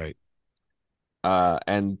 Right.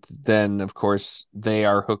 And then, of course, they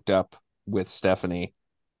are hooked up with Stephanie.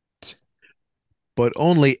 But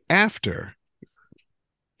only after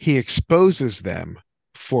he exposes them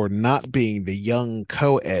for not being the young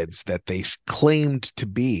co-eds that they claimed to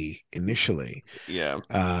be initially.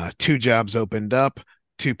 Yeah. 2 jobs opened up.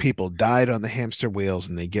 2 people died on the hamster wheels,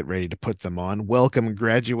 and they get ready to put them on. Welcome,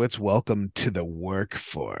 graduates. Welcome to the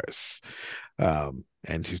workforce.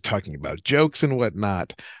 And she's talking about jokes and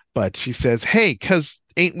whatnot. But she says, "Hey, because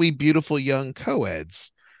ain't we beautiful young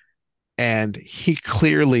co-eds?" And he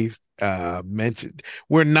clearly meant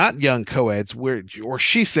we're not young co-eds. Or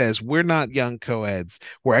she says, "We're not young co-eds.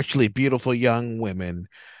 We're actually beautiful young women."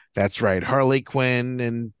 That's right, Harley Quinn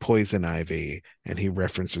and Poison Ivy. And he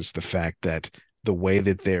references the fact that the way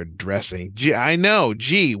that they're dressing. I know.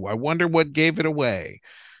 I wonder what gave it away.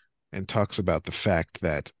 And talks about the fact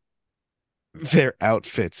that their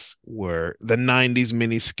outfits were the 90s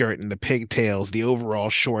mini skirt and the pigtails, the overall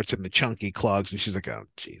shorts and the chunky clogs. And she's like, oh,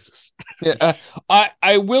 Jesus. Yeah,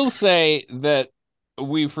 I will say that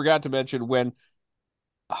we forgot to mention when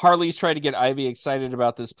Harley's trying to get Ivy excited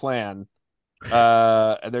about this plan.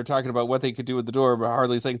 And they're talking about what they could do with the door, but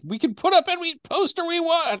Harley's like, "We can put up any poster we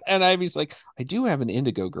want," and Ivy's like, "I do have an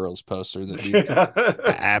Indigo Girls poster that needs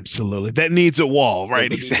Absolutely. That needs a wall,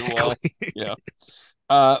 right? that needs a wall." Exactly. Yeah.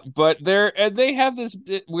 But they have this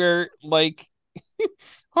bit where like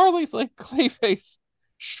Harley's like, "Clayface,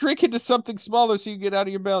 shrink into something smaller so you get out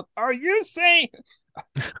of your belt." Are you saying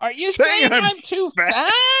I'm too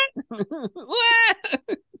fat?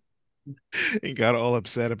 He got all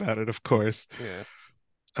upset about it, of course. Yeah.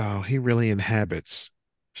 Oh, he really inhabits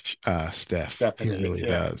Steph. Definitely, He really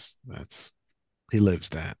yeah. does. He lives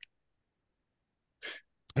that.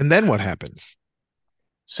 And then what happens?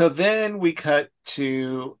 So then we cut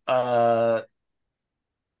to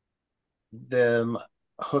them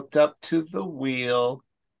hooked up to the wheel,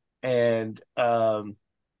 and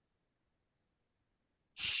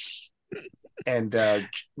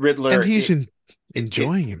Riddler, And he's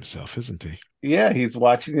enjoying himself, isn't he? yeah, he's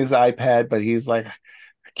watching his iPad, but he's like,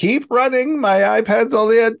 keep running, my iPad's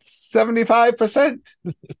only at 75%.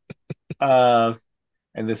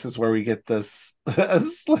 And this is where we get this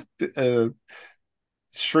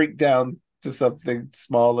shrink down to something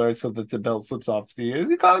smaller so that the belt slips off to you.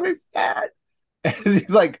 You're calling me fat. And he's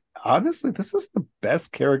like, honestly, this is the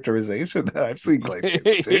best characterization that I've seen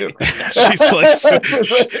Clayface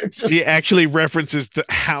do. She actually references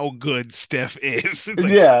how good Steph is. It's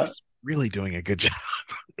like, yeah. She's really doing a good job.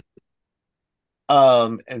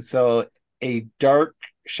 And so a dark,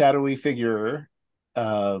 shadowy figure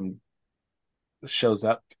shows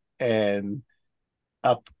up and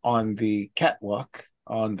up on the catwalk.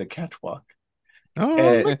 Oh,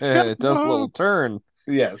 And- It does a little turn.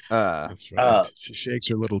 Yes. That's right. She shakes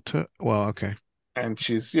her little toe. Well, okay. And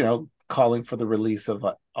she's, calling for the release of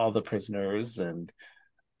all the prisoners. And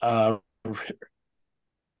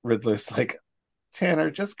Riddler's like, Tanner,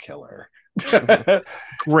 just kill her.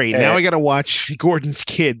 Great. Now I got to watch Gordon's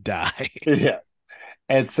kid die. Yeah.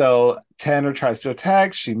 And so Tanner tries to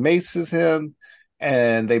attack. She maces him,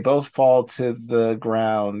 and they both fall to the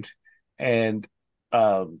ground. And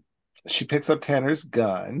she picks up Tanner's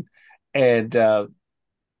gun, and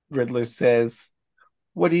Riddler says,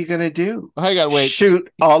 "What are you gonna do? I gotta wait.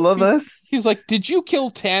 Shoot all of us?" He's like, "Did you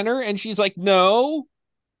kill Tanner?" And she's like, "No."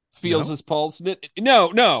 Feels his pulse.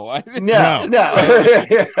 No. No. No.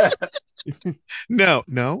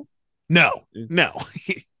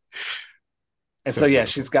 And so yeah,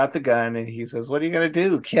 she's got the gun, and he says, "What are you gonna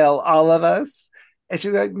do? Kill all of us?" And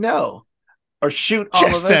she's like, "No." Or shoot all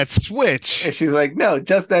just of us. That switch. And she's like, "No,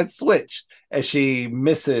 just that switch." And she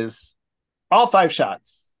misses all 5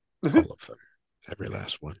 shots. All of them. Every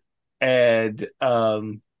last one. And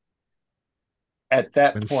at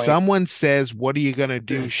that when point, someone says, "What are you gonna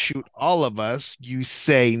do? Shoot all of us?" You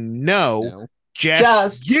say, "No,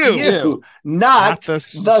 just you. Not the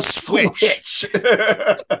switch."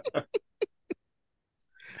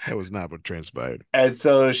 That was not what transpired. And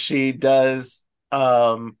so she does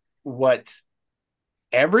what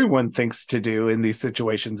everyone thinks to do in these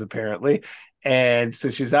situations, apparently. And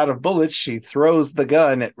since she's out of bullets, she throws the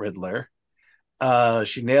gun at Riddler.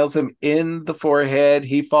 She nails him in the forehead.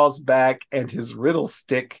 He falls back, and his riddle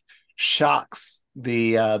stick shocks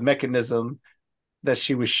the mechanism that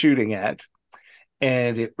she was shooting at,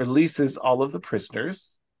 and it releases all of the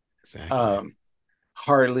prisoners. Exactly.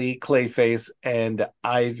 Harley, Clayface, and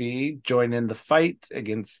Ivy join in the fight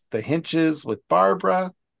against the Hinches with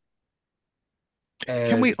Barbara. And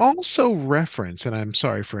can we also reference, and I'm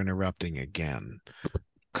sorry for interrupting again,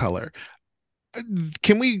 Color,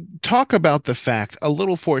 can we talk about the fact, a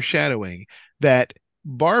little foreshadowing, that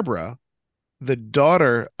Barbara, the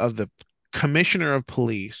daughter of the commissioner of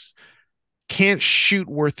police, can't shoot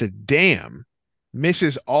worth a damn,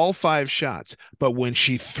 misses all 5 shots, but when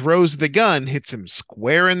she throws the gun, hits him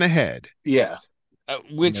square in the head. Yeah.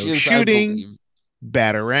 Which no is shooting,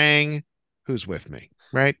 batarang. Who's with me?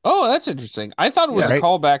 Right? Oh, that's interesting. I thought it was Yeah, a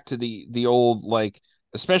callback to the old, like,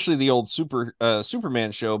 especially the old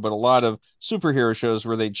Superman show, but a lot of superhero shows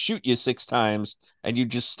where they'd shoot you 6 times and you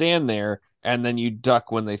just stand there and then you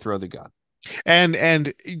duck when they throw the gun. And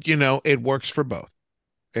it works for both.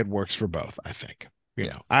 It works for both, I think.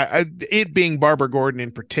 It being Barbara Gordon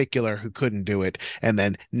in particular who couldn't do it and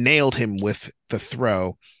then nailed him with the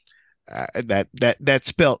throw, that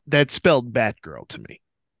spelled Batgirl to me.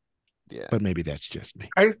 Yeah. But maybe that's just me.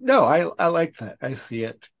 I like that. I see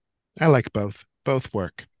it. I like both. Both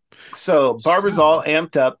work. So Barbara's So, all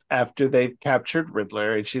amped up after they've captured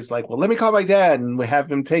Riddler, and she's like, "Well, let me call my dad, and we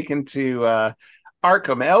have him taken to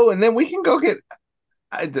Arkham. Oh, and then we can go get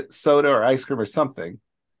soda or ice cream or something."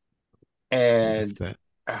 what's And that?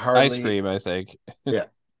 Ice Harley, cream, I think. yeah,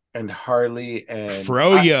 and Harley and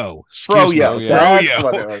Froyo. Excuse me. Froyo. Froyo. That's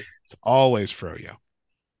what Froyo. it was. It's always Froyo.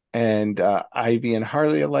 And Ivy and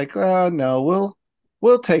Harley are like, "Oh no,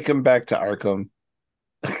 we'll take him back to Arkham."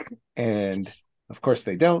 And of course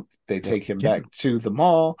they don't. They take him Yeah. back to the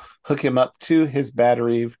mall, hook him up to his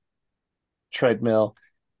battery treadmill,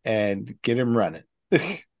 and get him running.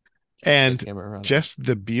 And Get him around. just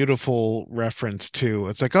the beautiful reference to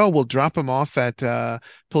it's like, oh, we'll drop him off at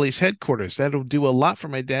police headquarters. That'll do a lot for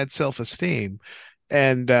my dad's self-esteem.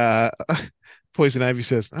 And Poison Ivy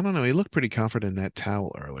says, I don't know, he looked pretty confident in that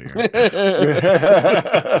towel earlier.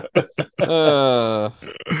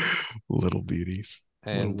 Little beauties.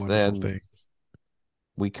 Little And wonderful then things.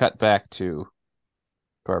 we cut back to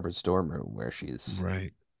Barbara's dorm room where she's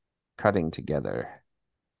Right. cutting together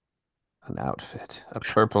an outfit, a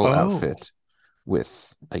purple Oh. outfit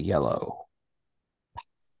with a yellow.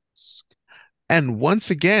 And once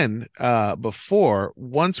again,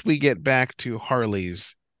 once we get back to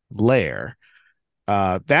Harley's lair,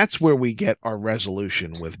 that's where we get our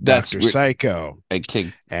resolution with That's Dr. where- Psycho A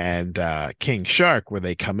king. and King Shark, where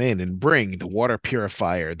they come in and bring the water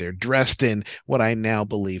purifier. They're dressed in what I now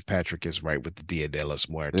believe Patrick is right with the Dia de los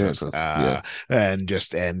Muertos. Yeah. And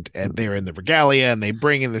they're in the regalia and they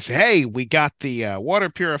bring in this, hey, we got the water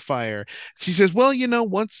purifier. She says, well,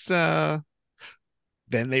 once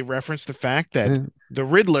then they reference the fact that the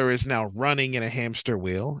Riddler is now running in a hamster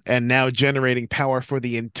wheel and now generating power for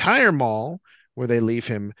the entire mall where they leave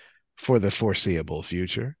him for the foreseeable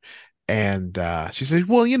future. And she says,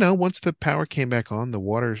 well, once the power came back on, the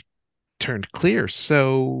water turned clear.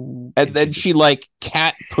 So. And then she like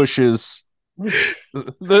cat pushes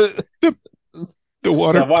the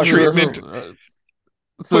water treatment,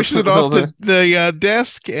 pushes it off the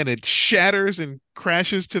desk and it shatters and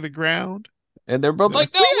crashes to the ground. And they're both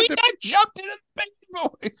like, no, we got jumped into the Bane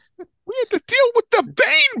Boys. We had to deal with the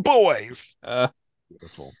Bane Boys.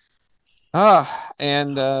 Beautiful.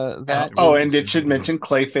 And that. Oh, and it should mention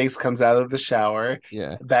Clayface comes out of the shower,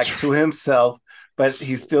 back to himself, but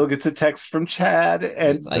he still gets a text from Chad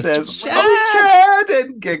and like, says, Chad! "Oh, Chad!"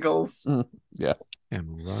 and giggles. Yeah,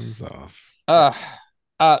 and runs off.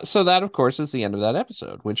 So that, of course, is the end of that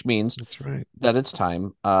episode, which means that's right. That it's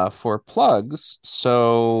time for plugs.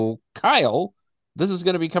 So, Kyle, this is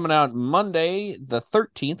going to be coming out Monday the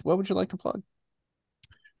 13th. What would you like to plug?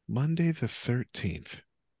 Monday the 13th.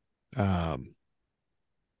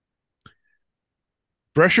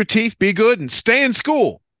 Brush your teeth, be good, and stay in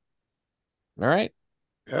school. All right.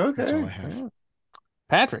 Okay. That's all I have.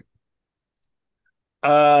 Patrick.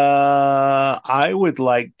 I would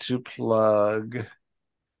like to plug.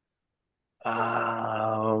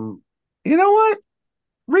 You know what?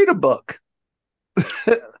 Read a book.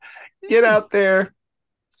 Get out there.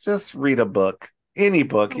 Just read a book. Any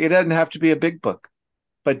book. It doesn't have to be a big book,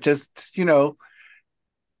 but just,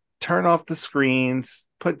 turn off the screens,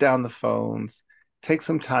 put down the phones, take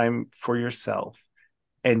some time for yourself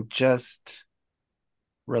and just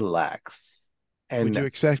relax. And would you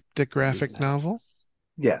accept a graphic novel?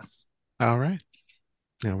 Yes. All right.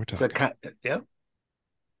 Now we're talking. Yeah.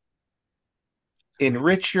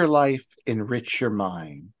 Enrich your life, enrich your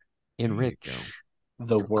mind. Enrich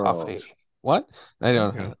the world. Coffee. What? I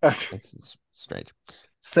don't know. It's strange.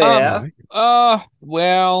 Say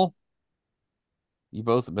well, you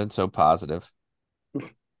both have been so positive.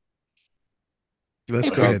 Let's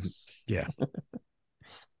go ahead. Yeah.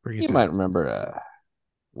 You might remember a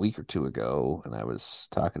week or two ago when I was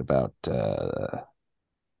talking about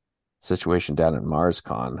situation down at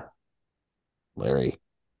MarsCon. Larry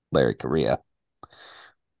Correa.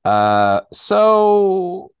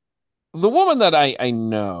 So the woman that I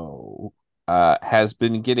know has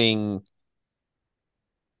been getting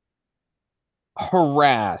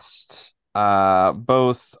harassed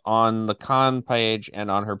both on the con page and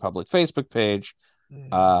on her public Facebook page,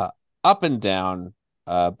 up and down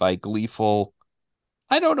by gleeful.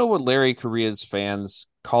 I don't know what Larry Correa's fans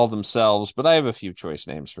call themselves, but I have a few choice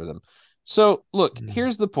names for them. So look,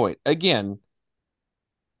 here's the point. Again,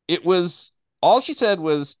 it was all she said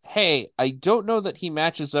was, hey, I don't know that he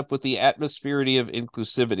matches up with the atmosphere of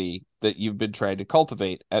inclusivity that you've been trying to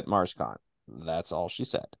cultivate at MarsCon. That's all she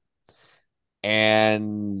said.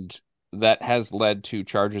 And that has led to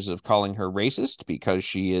charges of calling her racist because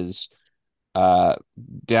she is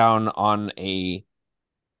down on a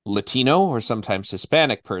Latino or sometimes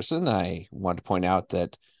Hispanic person. I want to point out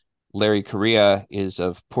that Larry Correa is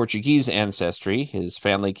of Portuguese ancestry. His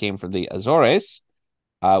family came from the Azores,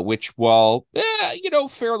 which, while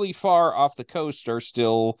fairly far off the coast, are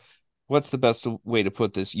still, what's the best way to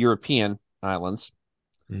put this, European islands.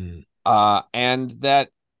 And that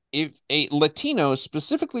if a Latino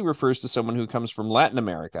specifically refers to someone who comes from Latin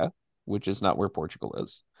America, which is not where Portugal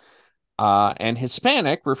is, and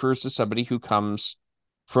Hispanic refers to somebody who comes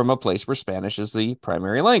from a place where Spanish is the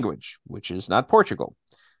primary language, which is not Portugal.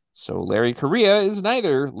 So Larry Correa is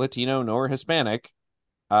neither Latino nor Hispanic.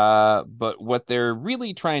 But what they're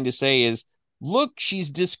really trying to say is, look,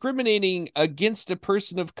 she's discriminating against a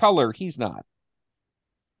person of color. He's not.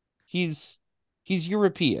 He's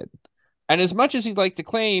European. And as much as he'd like to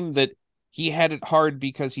claim that he had it hard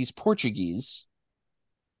because he's Portuguese,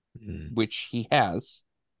 which he has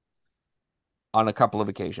on a couple of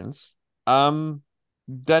occasions,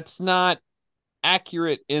 that's not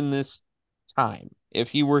accurate in this time. If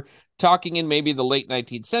he were talking in maybe the late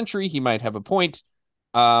 19th century, he might have a point.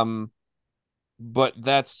 But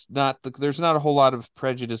that's not there's not a whole lot of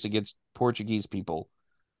prejudice against Portuguese people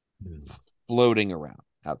floating around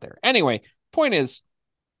out there. Anyway, point is,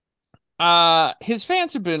 his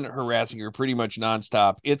fans have been harassing her pretty much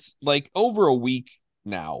nonstop. It's like over a week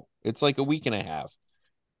now. It's like a week and a half.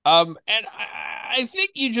 And I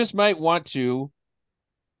think you just might want to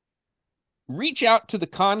reach out to the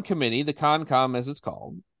con committee, the CONCOM as it's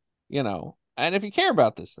called, and if you care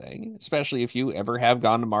about this thing, especially if you ever have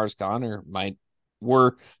gone to MarsCon or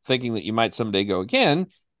were thinking that you might someday go again,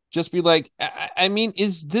 just be like, I mean,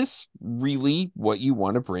 is this really what you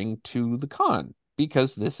want to bring to the con?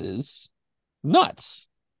 Because this is nuts.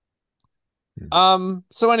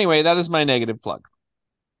 So anyway, that is my negative plug.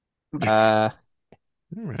 All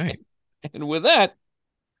right. And with that,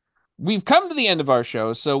 we've come to the end of our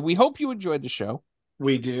show, so we hope you enjoyed the show.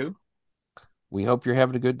 We do. We hope you're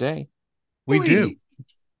having a good day. We do.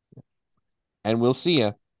 And we'll see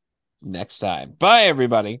you next time. Bye,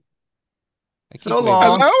 everybody. So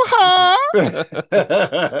long. Aloha.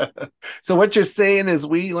 So what you're saying is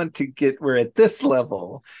we're at this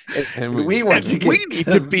level. And we want to get we need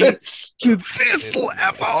to be to this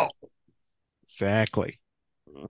level. Exactly.